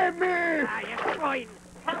 Save me! You're fine.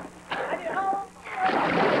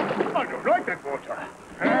 I don't like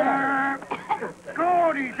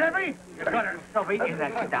please, Evie. You got her so easy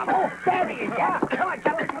that stuff. Oh, there he is, yeah. Come on,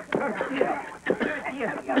 come on.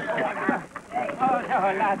 Oh, no,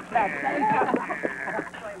 lads.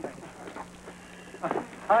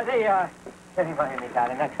 Oh, there you are. Very well, me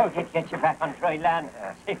darling. I told you to get you back on dry land,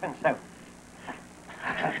 safe and sound.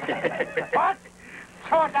 What?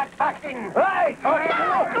 Throw that back in. Right.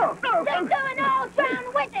 No. You're going all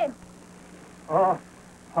down with him. Oh,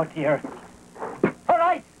 dear. All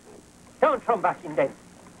right. Don't throw him back in then.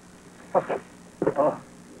 Oh,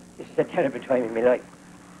 this is a terrible time in my life.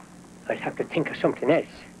 I'll have to think of something else.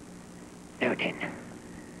 Now then,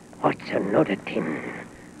 what's another thing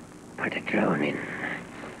for the drowning?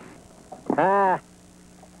 Ah,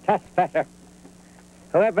 that's better.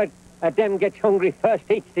 Whoever of them gets hungry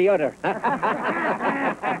first eats the other.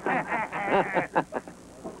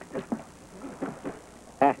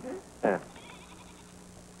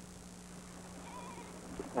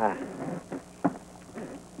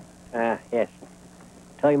 Yes.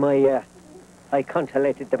 Time I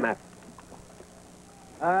contemplated the map.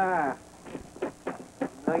 19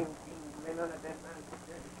 men on a dead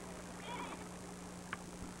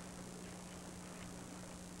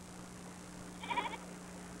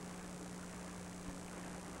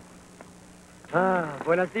man.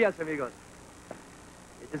 Buenos dias, amigos.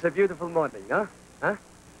 It is a beautiful morning, huh?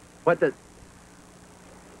 What the...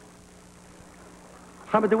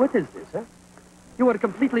 Hamada, what is this, huh? You are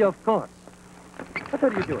completely off course. What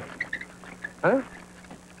are you doing? Huh?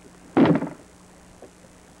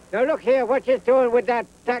 Now look here, what you doing with that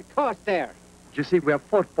course there? You see, we are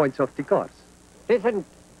 4 points off the course. Listen,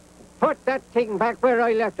 put that thing back where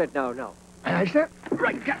I left it now. Sir?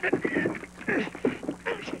 Right, Captain.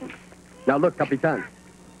 Now look, Capitan.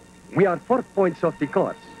 We are 4 points off the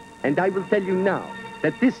course. And I will tell you now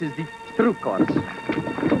that this is the true course.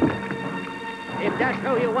 If that's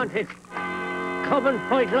how you want it, come and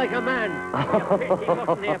fight like a man. You pity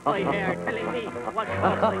mutton there by hair, telling me what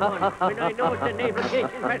course I want, when I know the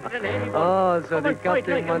navigation better than anyone. Oh, so come the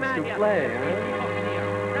captain wants to play,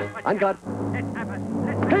 huh? On guard. Let's have it.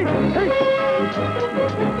 Hey!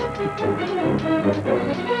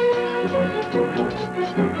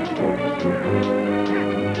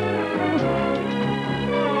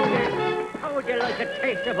 How would you like a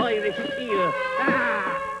taste of Irish steel?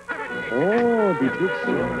 Oh, the big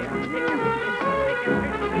sword.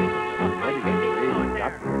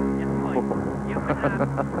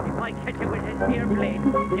 If I catch you with his spear blade,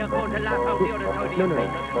 you're going to laugh out the other side of your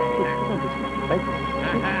face. Thank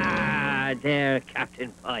you. There,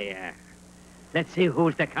 Captain Fire. Let's see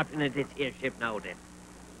who's the captain of this here ship now, then.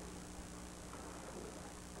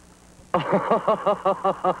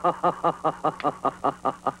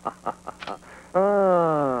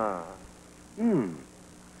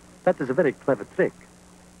 That is a very clever trick,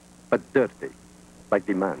 but dirty, like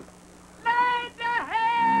the man.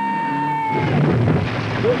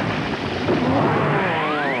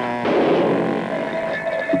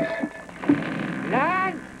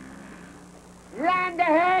 Land! Land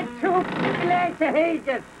ahead, two legs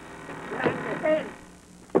ahead! Land ahead!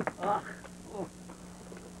 Oh.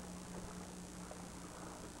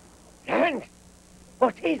 Land!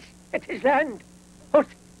 What is? It is land! What?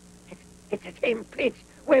 It's the same place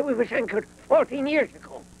where we was anchored 14 years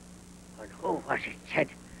ago. And who was it said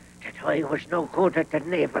that I was no good at the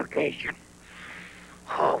navigation?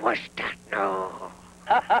 Who was that now?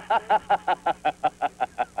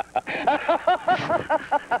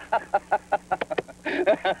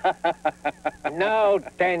 Now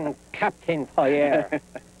then, Captain Poyer,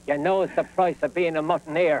 you know the price of being a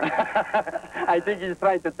muttoneer. I think he's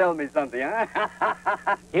trying to tell me something, huh?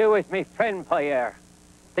 You is me friend, Poyer.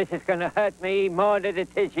 This is going to hurt me more than it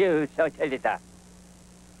is you, so I tell you that.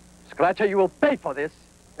 Scratcher, you will pay for this.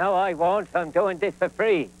 No, I won't. I'm doing this for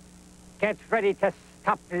free. Get ready to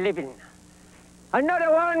stop living.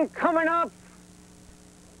 Another one coming up.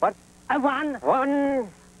 What? A one. One.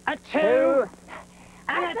 A two.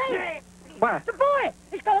 And a three. What? The boy!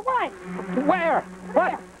 He's got a wife! Where?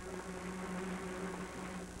 What?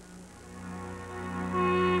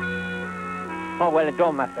 Oh, well, it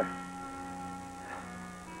don't matter.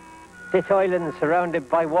 This island's surrounded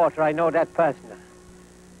by water. I know that personally.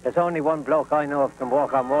 There's only one bloke I know of can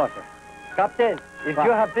walk on water. Captain, if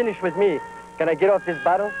you have finished with me, can I get off this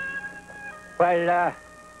battle? Well,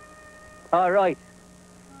 all right.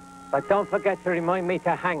 But don't forget to remind me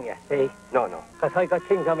to hang you, see? No, no. Because I got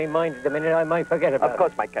things on my mind at the minute I might forget about. Of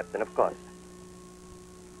course, my captain, of course.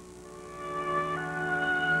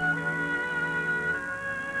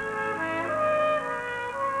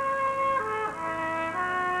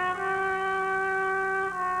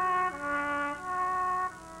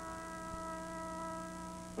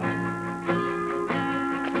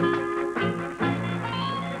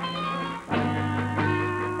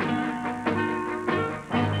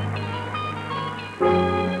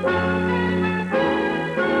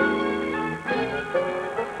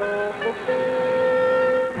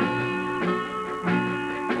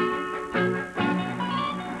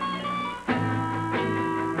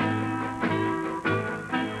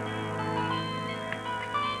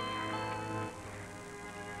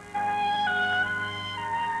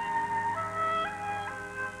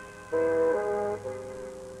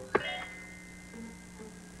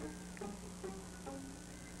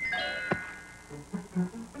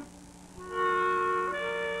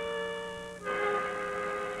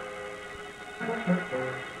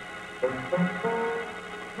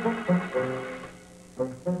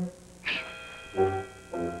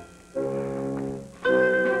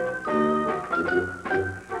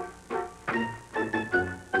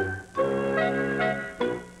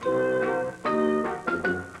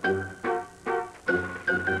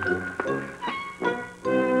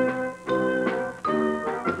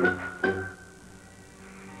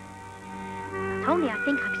 Tony, I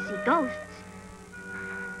think I can see ghosts.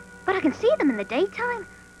 But I can see them in the daytime.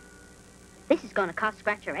 This is going to cost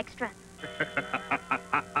Scratcher extra.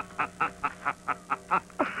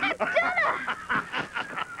 Abdullah!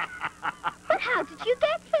 But how did you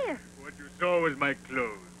get here? What you saw was my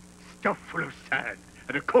clothes, stuffed full of sand,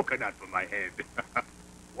 and a coconut for my head.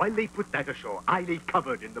 While they put that ashore, I lay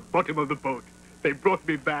covered in the bottom of the boat. They brought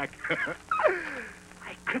me back.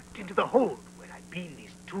 I crept into the hold where I'd been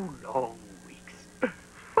these 2 long weeks.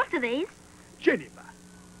 What are these? Jennifer,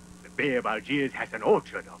 the Bay of Algiers has an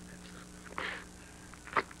orchard of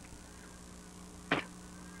them.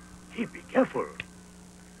 Hey, be careful.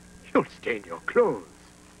 You'll stain your clothes.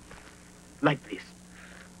 Like this.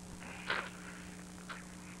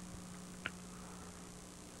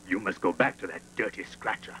 You must go back to that dirty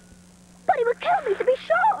Scratcher. But he would kill me, to be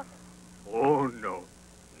sure. Oh, no.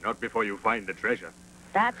 Not before you find the treasure.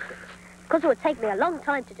 That's good. Because it would take me a long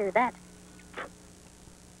time to do that.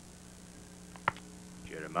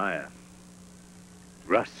 Jeremiah,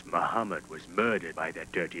 Ras Muhammad was murdered by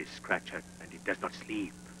that dirty Scratcher, and he does not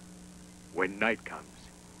sleep. When night comes,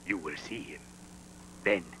 you will see him.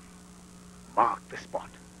 Then, mark the spot,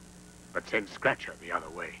 but send Scratcher the other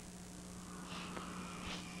way.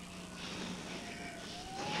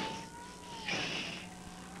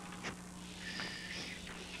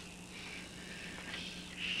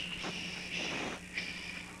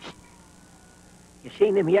 You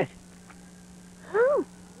seen him yet? Who?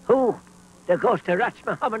 Who? The ghost of Ras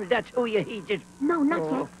Muhammad, that's who you heeded. No, not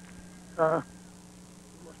yet. You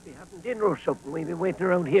must be having dinner or something. We've been waiting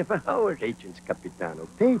around here for hours. Patience, Capitano.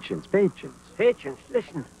 Patience, patience. Patience,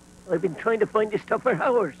 listen. I've been trying to find this stuff for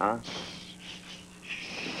hours. Huh?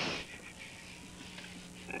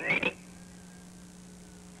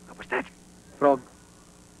 What was that? Frog.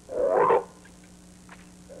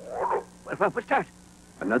 What was that?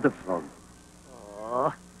 Another frog.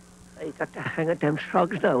 Oh, I got the hang of them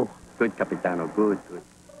frogs now. Good, Capitano. Good, good.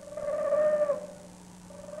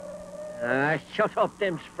 Shut up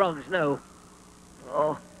them frogs now.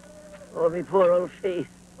 Oh, me poor old feet.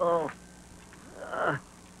 Oh,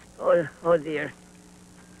 oh dear.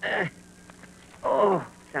 Oh,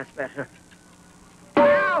 that's better.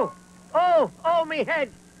 Ow! Oh, me head.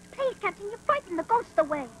 Please, Captain, you frightened the ghosts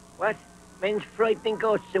away. What? Men's frightening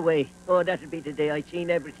ghosts away. Oh, that'll be the day. I seen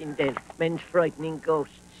everything then. Men's frightening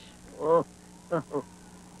ghosts. Oh.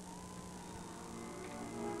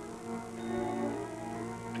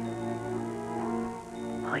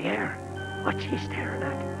 Oh, yeah. What's he staring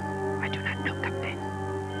at? I do not know, Captain.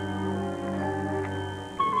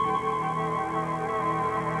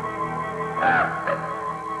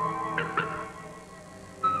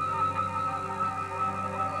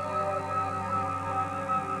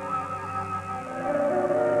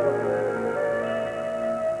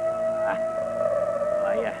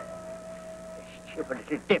 Stupid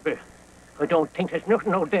little devil. I don't think there's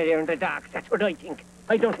nothing out there in the dark. That's what I think.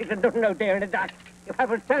 I don't think there's nothing out there in the dark. You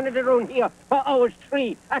have us standing around here for hours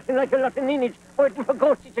 3, acting like a lot of ninnies, waiting for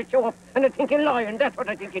ghosties to show up, and I think you're lying. That's what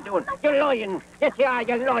I think you're doing. You're lying. Yes, you are.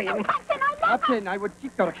 You're lying. No, Captain, I never... Captain, I would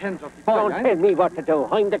keep your hands off the boy. Don't tell me what to do.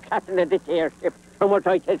 I'm the captain of this airship, and what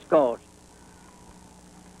I says goes.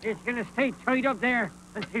 It's going to stay tied up there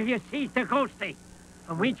until you seize the ghostie.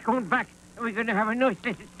 And we're going back, and we're going to have a nice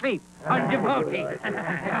little sleep on the boaty.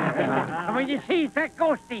 And when you seize that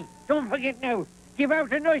ghostie, don't forget now, give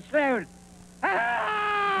out a nice loud. Oh,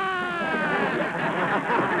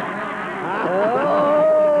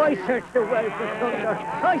 I searched the well for thunder.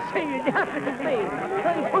 I sailed after the flame.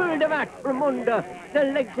 I pulled the mat from under the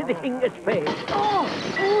legs of the king's face. Oh,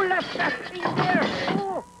 who left that thing there?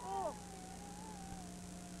 Oh.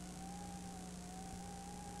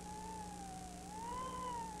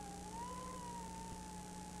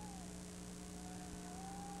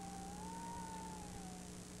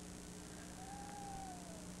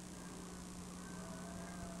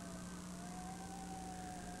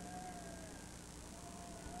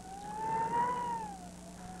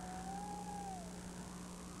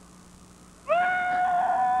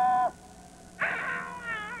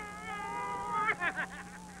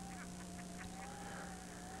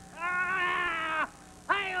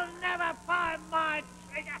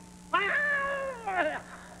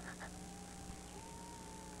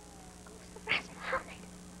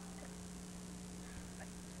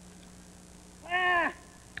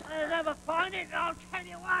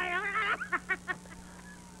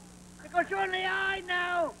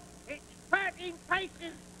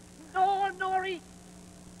 faces, nor nor east,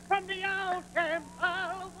 from the old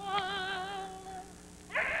temple wall.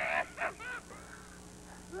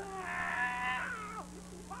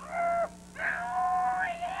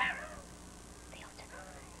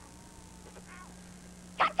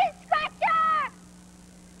 Captain Scratcher!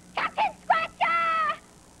 Captain Scratcher!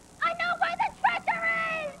 I know where the treasure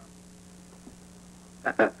is!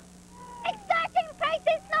 Exacting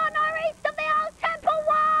faces, nor nor east of the old temple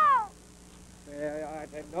wall!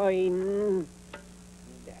 The 9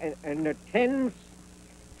 and the 10s,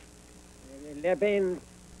 11,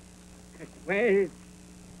 12,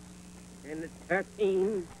 and the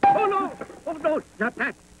 13. Oh no! Oh no, not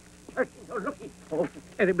that! 13, oh looky! Oh,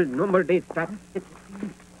 terrible number this, that.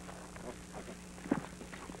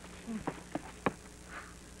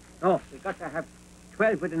 Oh, we got to have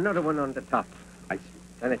 12 with another one on the top. I see.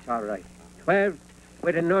 Then it's all right. 12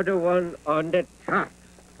 with another one on the top.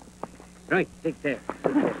 Right, dig there.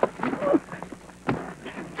 Dig there.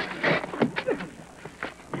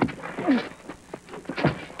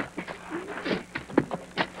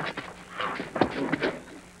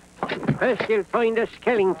 First you'll find a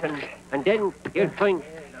skeleton, and then you'll find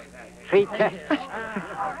 3 chests.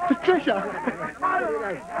 The treasure!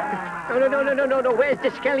 No, where's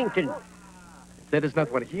the skeleton? That is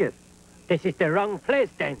not what he is. This is the wrong place,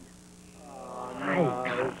 then. Ay,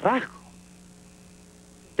 carajo.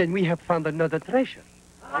 Then we have found another treasure.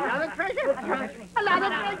 Another treasure? Another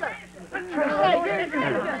treasure!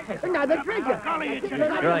 Another treasure!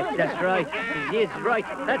 That's right. He is right.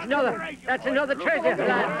 That's another treasure,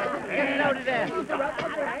 lads. Get it out of there.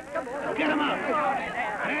 Get him out.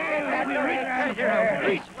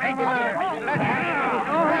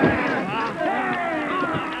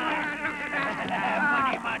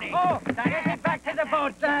 Oh, now get me back to the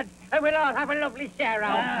boat, lad, and we'll all have a lovely share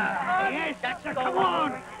out. Yes, that's a come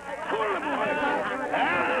on. Pull the boy.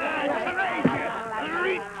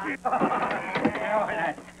 Reach it.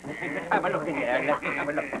 Have a look in there. Let me have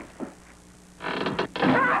a look.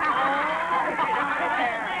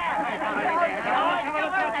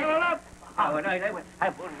 Oh, no, they would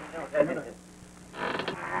have one.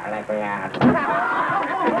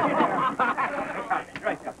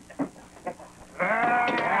 Right up.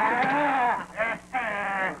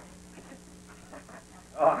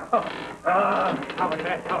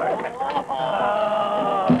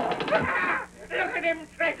 Look at him,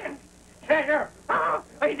 treasure! Oh,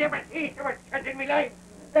 I never see so much treasure in my life.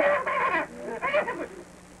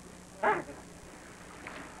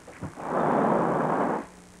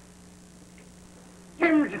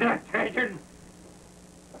 Them's not treasure.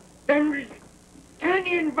 Them's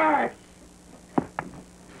canyon bars.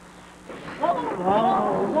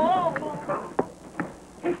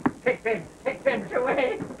 Take them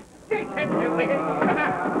away. Take them away.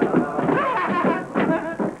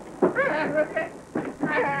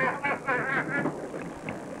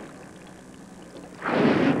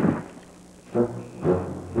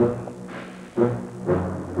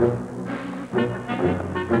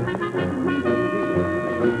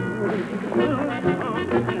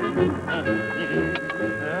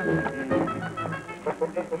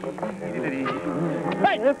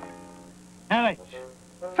 Right. All right.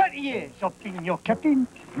 30 years of being your captain.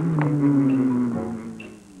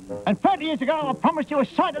 And 30 years ago, I promised you a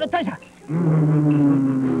sight of the treasure.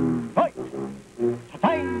 Right.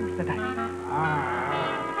 Today's the day.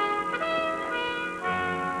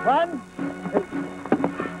 One.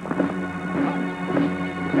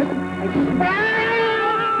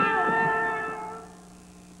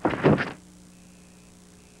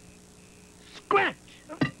 Scratch!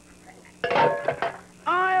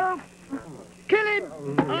 I'll kill him!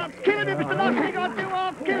 I'll kill him if it's the last thing I'll do.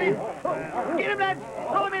 I'll kill him! Get him, lads!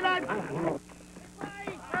 Follow me, lads!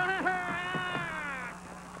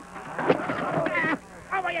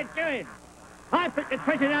 How are you doing? I put the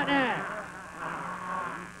treasure out there.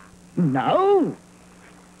 No.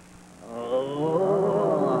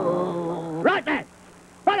 Oh. Right then.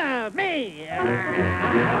 Follow me.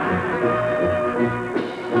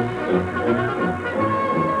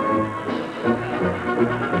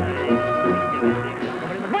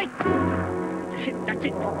 Wait. That's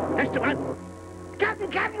it. That's the one.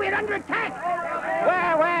 Captain, we're under attack.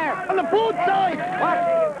 Where? On the port side. What?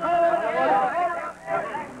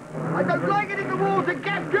 I don't like it in the water,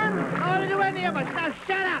 Captain. I'll do any of us. Now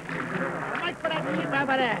shut up. Wait for that ship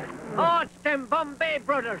over there. Oh, it's them Bombay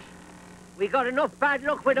brothers. We got enough bad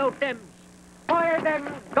luck without them. Fire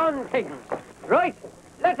them gun things. Right.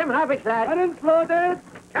 Let them have it, lad. Cannons loaded.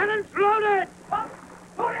 Cannons loaded.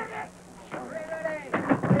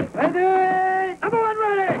 Ready. Number one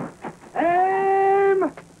ready.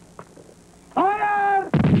 Aim. Fire.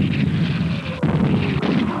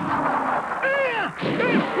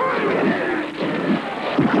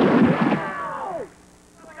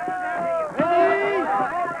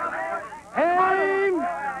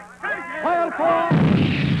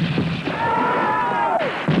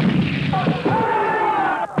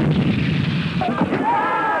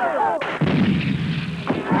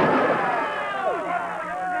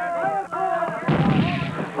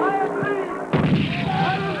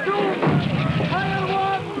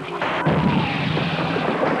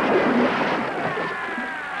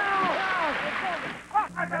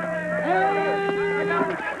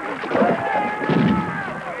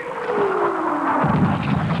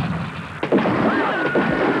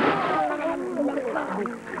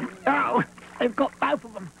 They've got both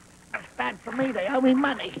of them. That's bad for me. They owe me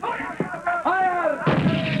money. Fire! Fire!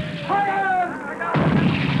 Fire!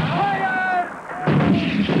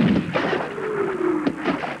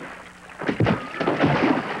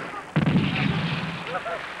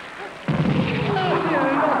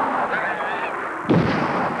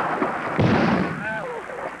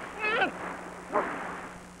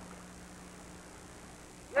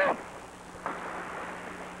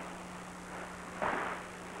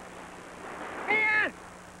 Here!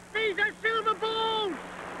 These are silver balls!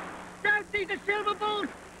 Don't these are silver balls!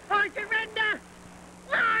 I surrender!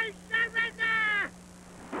 I surrender!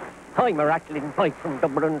 I'm a rattling pipe from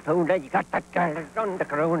Dublin town. You got that girl on the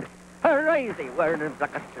ground. Her eyes, they were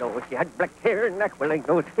black as snow. She had black hair and neck, well, I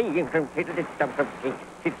know tea from tiddle down from tea.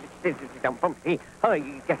 Down from tea. I'll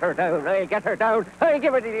get her down, I'll get her down. I'll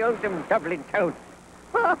give her to the ultimate Dublin town.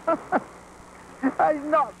 It's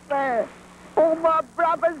not fair. All my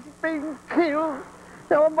brothers been killed.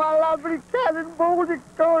 All my lovely cannonballs are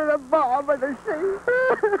going to the bottom of the sea.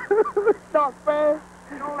 It's not fair.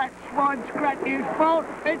 It's all that swine Scratchy's fault.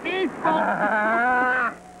 It's his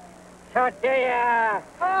fault. Shut ya,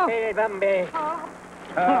 Bill Bumby.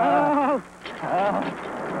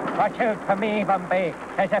 Watch out for me, Bumby.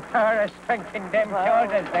 There's a power of strength in them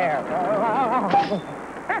shoulders there.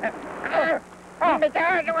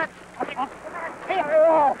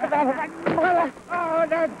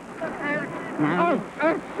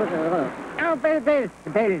 Oh,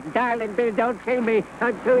 Bill, darling, Bill, don't kill me.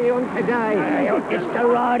 I'm too young to die. You're just the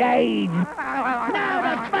right age. Now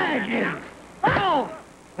the badges. Oh!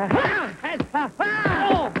 I've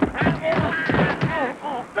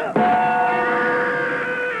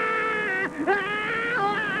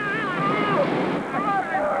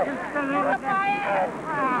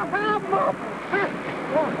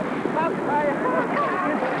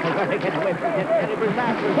got to get away from this terrible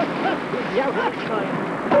battle. Yeah, that's fine.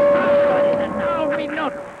 No, me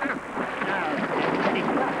not.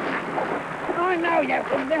 I know you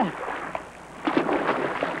from there.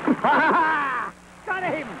 Got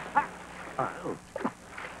him.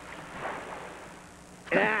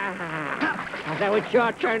 Now it's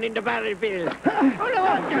your turn in the battlefield.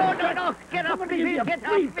 No. Get up, please. Get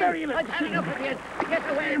off me. I've had enough of you. Get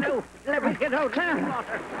away now. Let me get out of the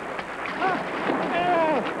water.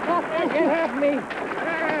 You have me.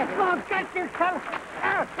 Oh, get yourself.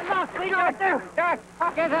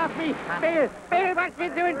 Get off me. Bill, what you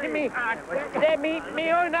doing to me? They meet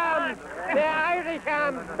me own arms. The Irish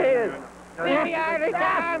arms, Bill. The Irish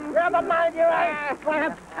arms. Never mind your eyes.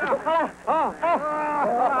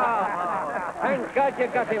 Thank God you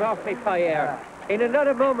got him off me fire. In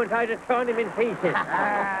another moment, I'd have thrown him in pieces.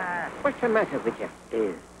 What's the matter with you?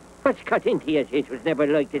 What's cut into you it was never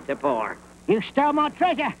like this before? You stole my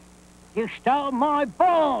treasure. You stole my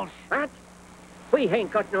balls. What? We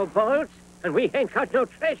ain't got no balls, and we ain't got no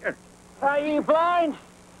treasure. Are you blind?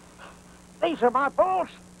 These are my balls.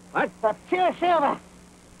 What? They're pure silver.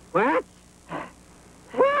 What?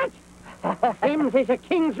 What? Sims is a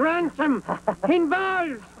king's ransom. In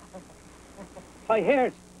balls. I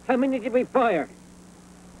heard. How many did we fire?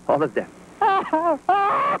 All of them.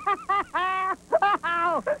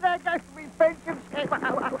 There goes me pension scheme.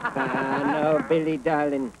 No, Billy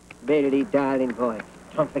darling boy.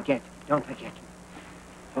 Don't forget.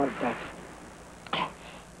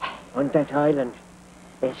 On that island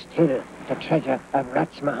is still the treasure of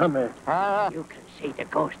Rats Muhammad. You can see the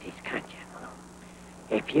ghosties, can't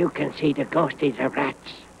you? If you can see the ghosties of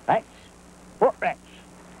rats. Rats? What rats?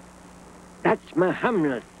 That's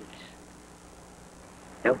Muhammad's.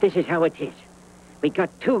 Now, this is how it is. We got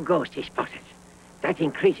 2 ghosties spotted. That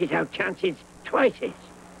increases our chances twice.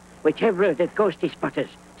 Whichever of the ghostie spotters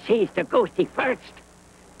sees the ghostie first,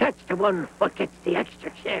 that's the one what gets the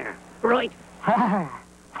extra share, right?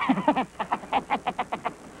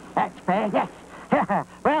 That's fair, yes.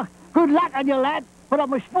 Well, good luck on you, lad. But I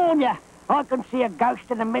must warn you, I can see a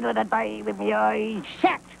ghost in the middle of the day with my eyes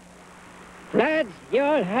shut. Lads, you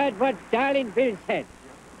all heard what Darling Bill said.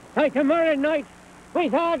 By tomorrow night,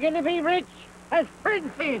 we're all going to be rich as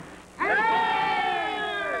princes.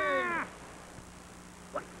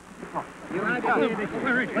 You had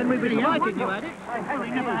it. When we were invited, you had it. We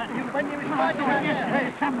never had it. When you were invited,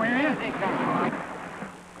 yes, somewhere, yes.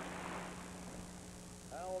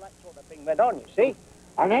 All that sort of thing went on, you see.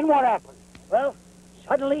 And then what happened? Well,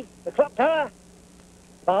 suddenly, the clock tower,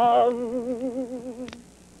 bong,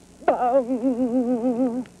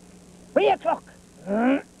 bong, 3 o'clock.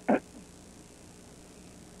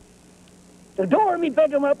 The door of my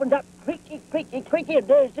bedroom opened up, creaky, creaky, creaky, and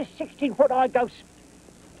there's this 16-foot high ghost.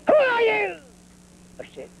 Who are you? I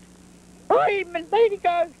said, I'm a lady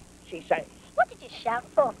ghost, she says. What did you shout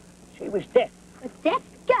for? She was deaf. A deaf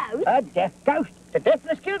ghost? A deaf ghost. The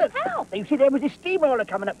deafness killed her. How? You see, there was a steamroller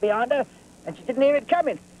coming up behind her, and she didn't hear it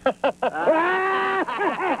coming.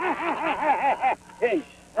 Yes.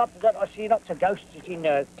 After that, I see lots of ghosts. I seen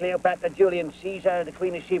Cleopatra, Julius Caesar, the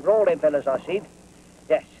Queen of Sheba, all them fellas I seen.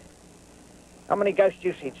 Yes. How many ghosts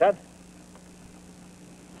you seen, son?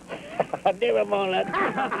 I knew them all, lad.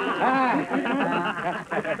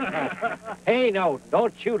 Hey, now,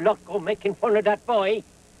 don't you look go making fun of that boy.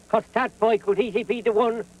 'Cause that boy could easily be the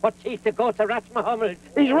one what sees the ghost of Ras Muhammad.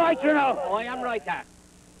 He's right, you know. Oh, I am right there.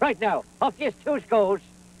 Right now, off you twos goes,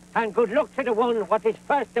 and good luck to the one what is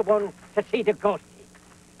first the one to see the ghosty.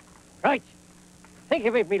 Right. Think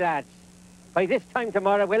of it, me lads. By this time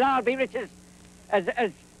tomorrow, we'll all be rich as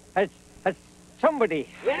somebody.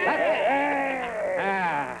 Yeah.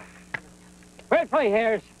 Well, my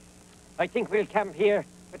hares, I think we'll camp here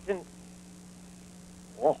within...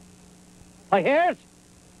 Oh. My hares?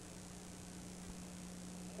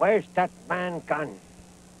 Where's that man gone?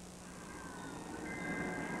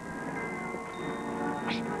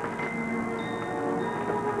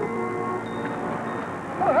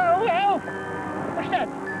 Oh, what's that?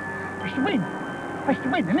 It's the wind. It's the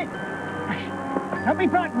wind, isn't it? Don't be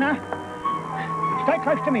frightened now. Stay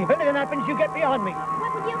close to me. If anything happens, you get behind me.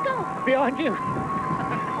 Where would you go? Behind you.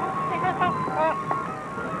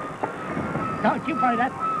 Don't you worry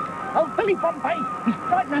that. Oh, Billy Bombay, he's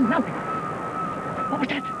frightened of nothing. What was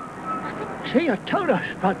that? Nothing. See, I told her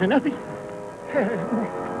he's frightened of nothing.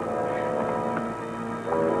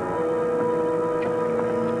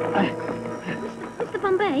 Mr.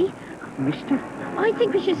 Bombay? Mister? I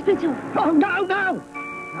think we should split off. Oh, no, no!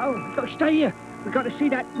 No, we've got to stay here. We've got to see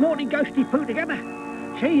that naughty ghosty poo together.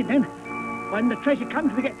 See, then, when the treasure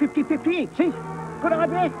comes, we get 50-50 each, see? Good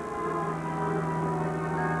idea.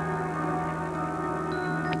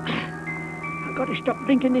 I've got to stop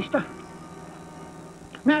drinking this stuff.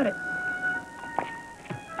 Now then.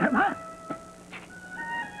 Emma?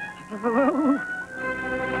 Oh.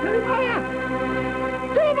 Jeremiah!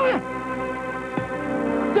 Jeremiah!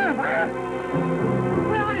 Jeremiah!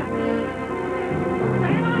 Where are you? Jeremiah!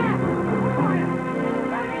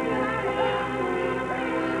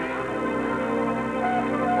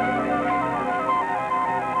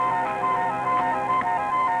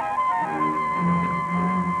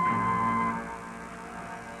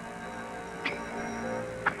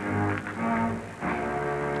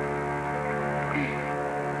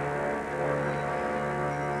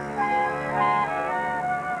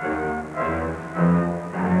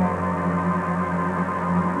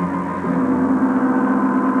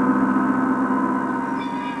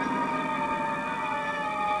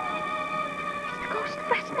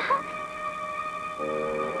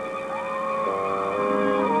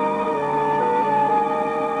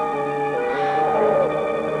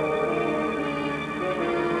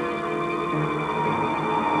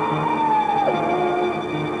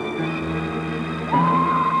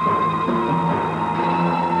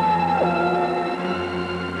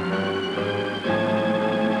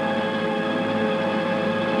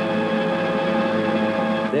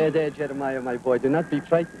 There, Jeremiah, my boy, do not be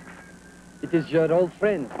frightened. It is your old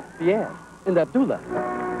friend, Pierre, and Abdullah.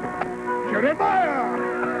 Jeremiah!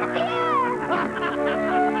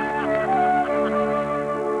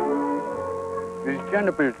 This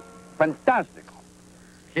juniper is fantastic.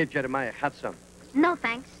 Here, Jeremiah, have some. No,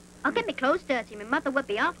 thanks. I'll get my clothes dirty. My mother would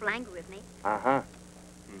be awful angry with me. Uh-huh.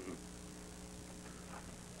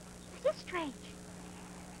 It is strange.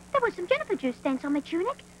 There were some juniper juice stains on my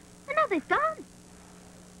tunic, and now they've gone.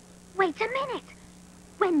 Wait a minute.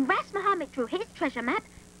 When Ras Muhammad drew his treasure map,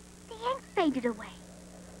 the ink faded away.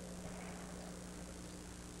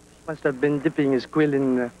 Must have been dipping his quill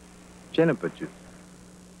in juniper juice.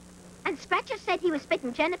 And Scratcher said he was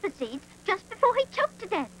spitting juniper seeds just before he choked to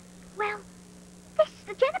death. Well, this is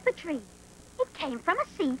the juniper tree. It came from a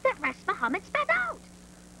seed that Ras Muhammad spat out.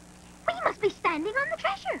 We must be standing on the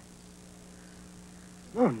treasure.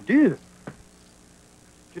 Mon Dieu.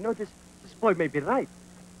 You know, this boy may be right.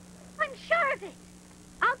 I'm sure of it.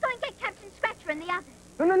 I'll go and get Captain Scratcher and the others.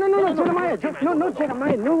 No, Jeremiah. No,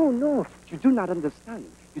 Jeremiah. No. You do not understand.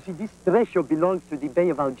 You see, this treasure belongs to the Bay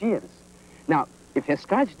of Algiers. Now, if Herr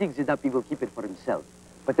Scratch digs it up, he will keep it for himself.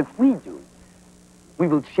 But if we do, we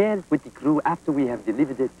will share it with the crew after we have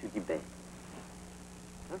delivered it to the bay.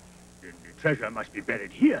 Then the treasure must be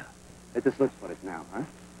buried here. Let us look for it now, huh?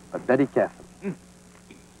 But very carefully.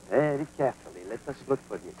 Very carefully. Let us look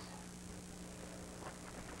for this.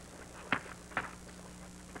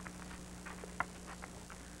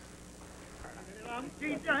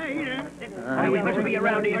 We must be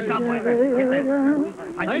around here somewhere.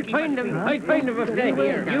 I'll find him if they're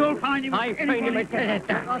here. You'll find him. I'll find him at that.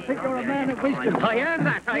 I think you're a man of wisdom. I am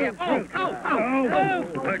that, I am.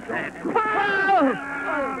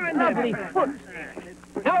 Lovely foot.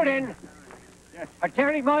 Now then,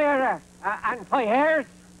 Jeremiah and my heirs,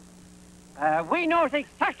 we know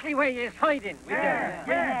exactly where he's hiding.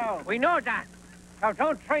 We know that. Now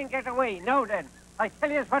don't try and get away. Now then, I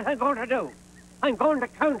tell you what I'm going to do. I'm going to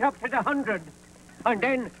count up to the 100, and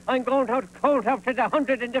then I'm going to count up to the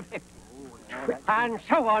 150, and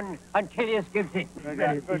so on until he gives in.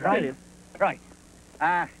 Right? Right.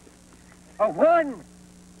 1,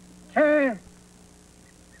 2,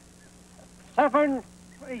 7,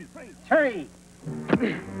 3.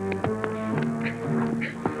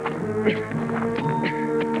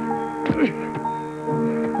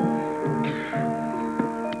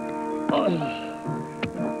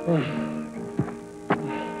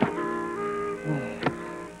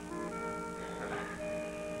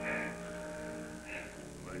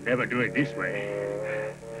 We'll never do it this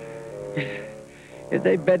way. If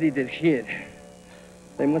they buried it here,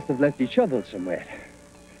 they must have left each other somewhere.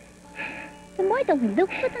 Then why don't we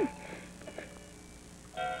look for them?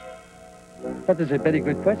 That is a very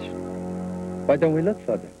good question. Why don't we look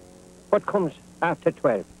for them? What comes after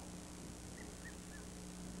 12?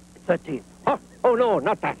 13. Oh, no,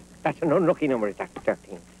 not that. That's an unlucky number. That's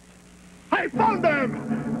 13. I found them!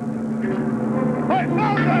 I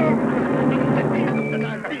found them!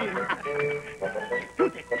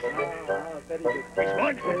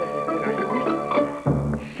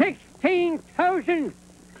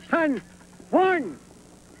 16,001.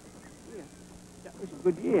 That was a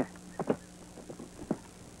good year.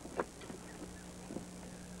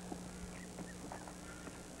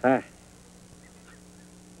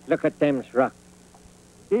 Look at them rocks.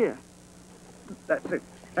 Yeah.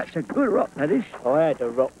 That's a good rock, that is. I had a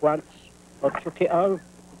rock once. I took it home.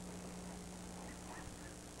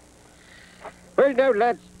 Well, now,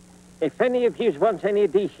 lads, if any of you wants any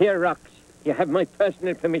of these here rocks, you have my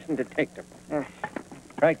personal permission to take them.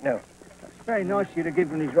 Right now. It's very nice of you to give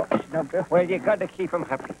them these rocks, Doctor. Well, you got to keep them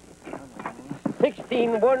happy.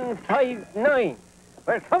 16,159.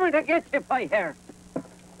 We're coming to get you, by here.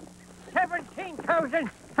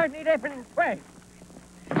 17,011, 12.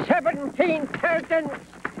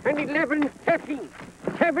 17,011, 13.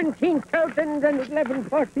 17,011,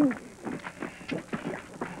 14.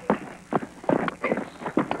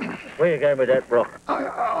 Where are you going with that rock?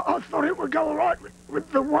 I thought it would go all right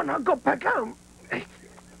with the one I got back home. That's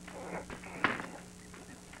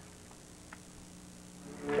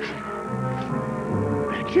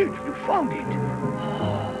it, you found it.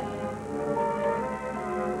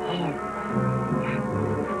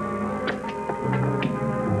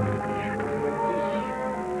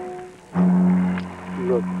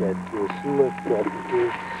 Look at this, look at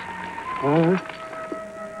this. Huh?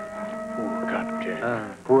 Oh, Captain.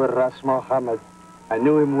 Poor Ras Mohammed. I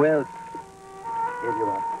knew him well. Here you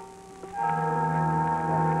are.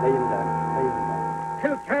 Lay him down, lay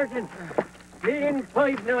him down.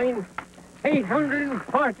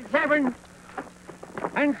 2,000,847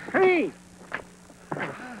 and 3.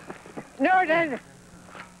 Now then,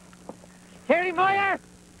 Jeremiah,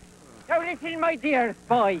 now listen, my dear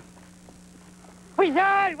boy. We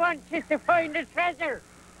all want you to find the treasure,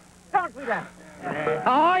 don't we, lad?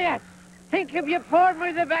 Oh, yes. Think of your poor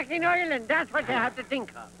mother back in Ireland. That's what you have to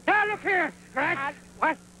think of. Now, look here, Scratch.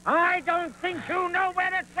 What? I don't think you know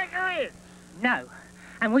where the treasure is. No,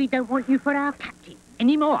 and we don't want you for our captain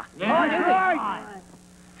anymore. Yeah. Oh, you're right.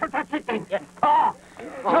 So that's it then. Yeah. Oh,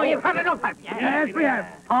 so you've had enough, have you? Yes, we have.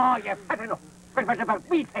 Oh, you've had enough. But what about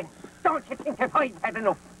me, then? Don't you think if I've had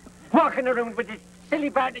enough? Walking around with this silly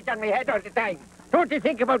bandage on my head all the time. Don't you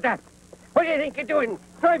think about that? What do you think you're doing?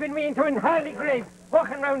 Driving me into an unholy grave,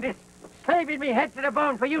 walking around this, slaving me head to the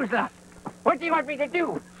bone for you lot. What do you want me to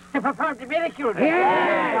do? To perform the miracle?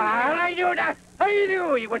 Yeah! I do that. I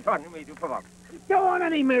knew you would want me to perform. Don't want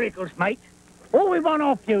any miracles, mate. All we want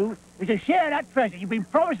off you is to share that treasure you've been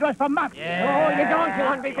promised to us for months. Yeah. Oh, you don't. You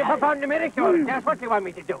want me to perform the miracle. That's what you want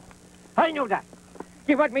me to do. I know that.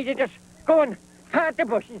 You want me to just go and part the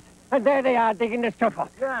bushes, and there they are digging the stuff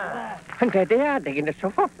up. Yeah. And there they are digging the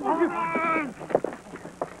stuff up.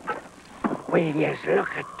 Well, yes,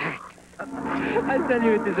 look at that. I tell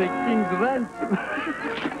you, it is a king's ransom.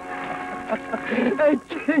 A king's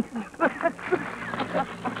ransom.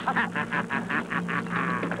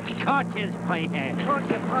 Caught his fire. Caught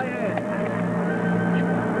your fire.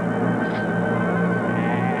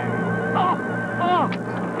 Oh!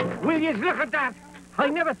 Will you look at that? I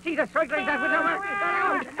never see the strike like that with a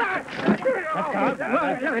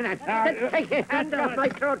at that. Take your hand off my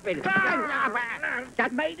throat, Bill.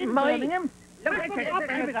 That made it, Birmingham. Look at that.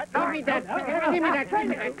 Give me that. Give me that. Give me that.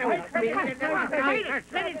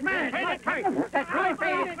 Let it man. That's my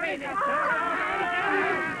face.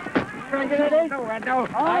 No.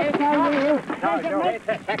 I tell you. No, wait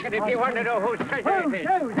a second. If you want to know whose treasure it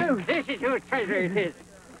is. This is whose treasure it is.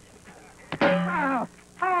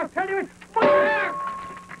 I'll tell you.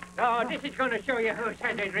 Oh, this is going to show you whose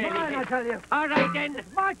treasure it really is. I tell you. All right, then.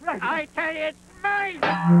 My treasure. I tell you, it's mine.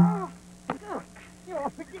 I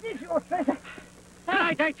think it is your treasure.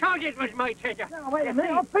 Right, I told you it was my treasure. No, wait a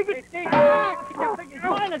minute. I think it's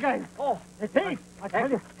mine again. Oh, it is. I tell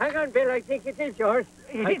you. Hang on, Bill. I think it is yours.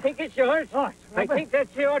 I think it's yours. Right. I think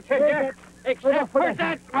that's your treasure. Except for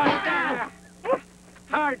that one there.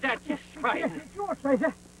 Or that's mine. Yes, it's your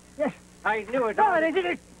treasure. Yes. I knew it. No, it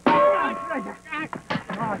isn't. My treasure.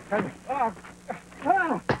 Oh, I tell you.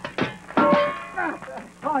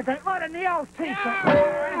 I don't want in the old t-shirt.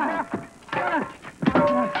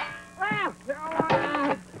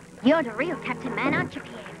 You're the real Captain Man, aren't you,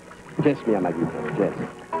 Pierre? Yes, mi amiguito, yes.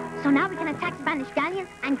 So now we can attack Spanish galleons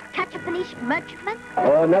and catch a Phoenician merchantman?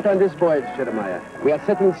 Oh, not on this voyage, Jeremiah. We are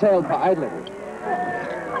setting sail for Ireland. I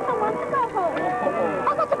don't want to go home.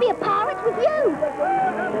 I want to be a pirate with you.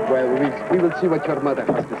 Well, we will see what your mother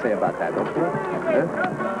has to say about that, okay?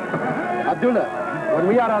 Huh? Abdullah, when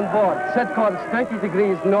we are on board, set course 30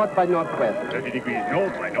 degrees north by northwest. 30 degrees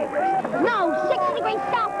north by northwest. No, 60 degrees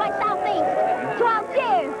south by southeast. To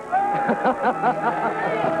Algiers.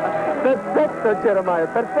 Perfecto, Jeremiah,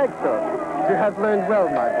 perfecto. You have learned well,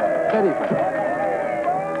 my boy. Very well.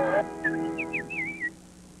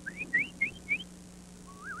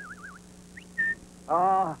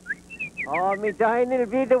 Oh, me dying, it'll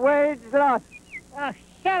be the world's lost. Oh,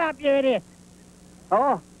 shut up, you idiot.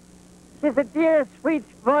 Oh, it's the dear, sweet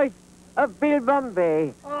voice of Bill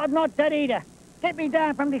Bombay. Oh, I'm not dead either. Get me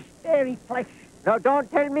down from this airy place. No, don't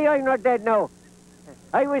tell me I'm not dead now.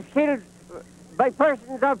 I was killed by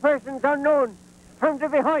persons unknown. From the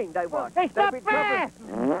behind, I was. It's not fair!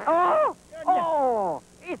 Oh,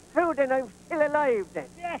 it's true then, I'm still alive then.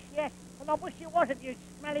 Yes, and I wish you wasn't, you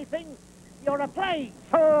smelly thing. You're a plague.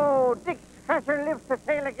 So, Dick Scratcher lives to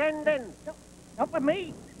sail again then? Not with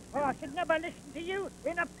me. Or I should never listen to you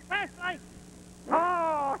in the first place.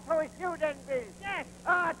 Oh, so it's you then, Bill? Yes.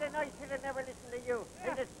 Ah, then I should have never listened to you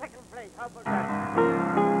in the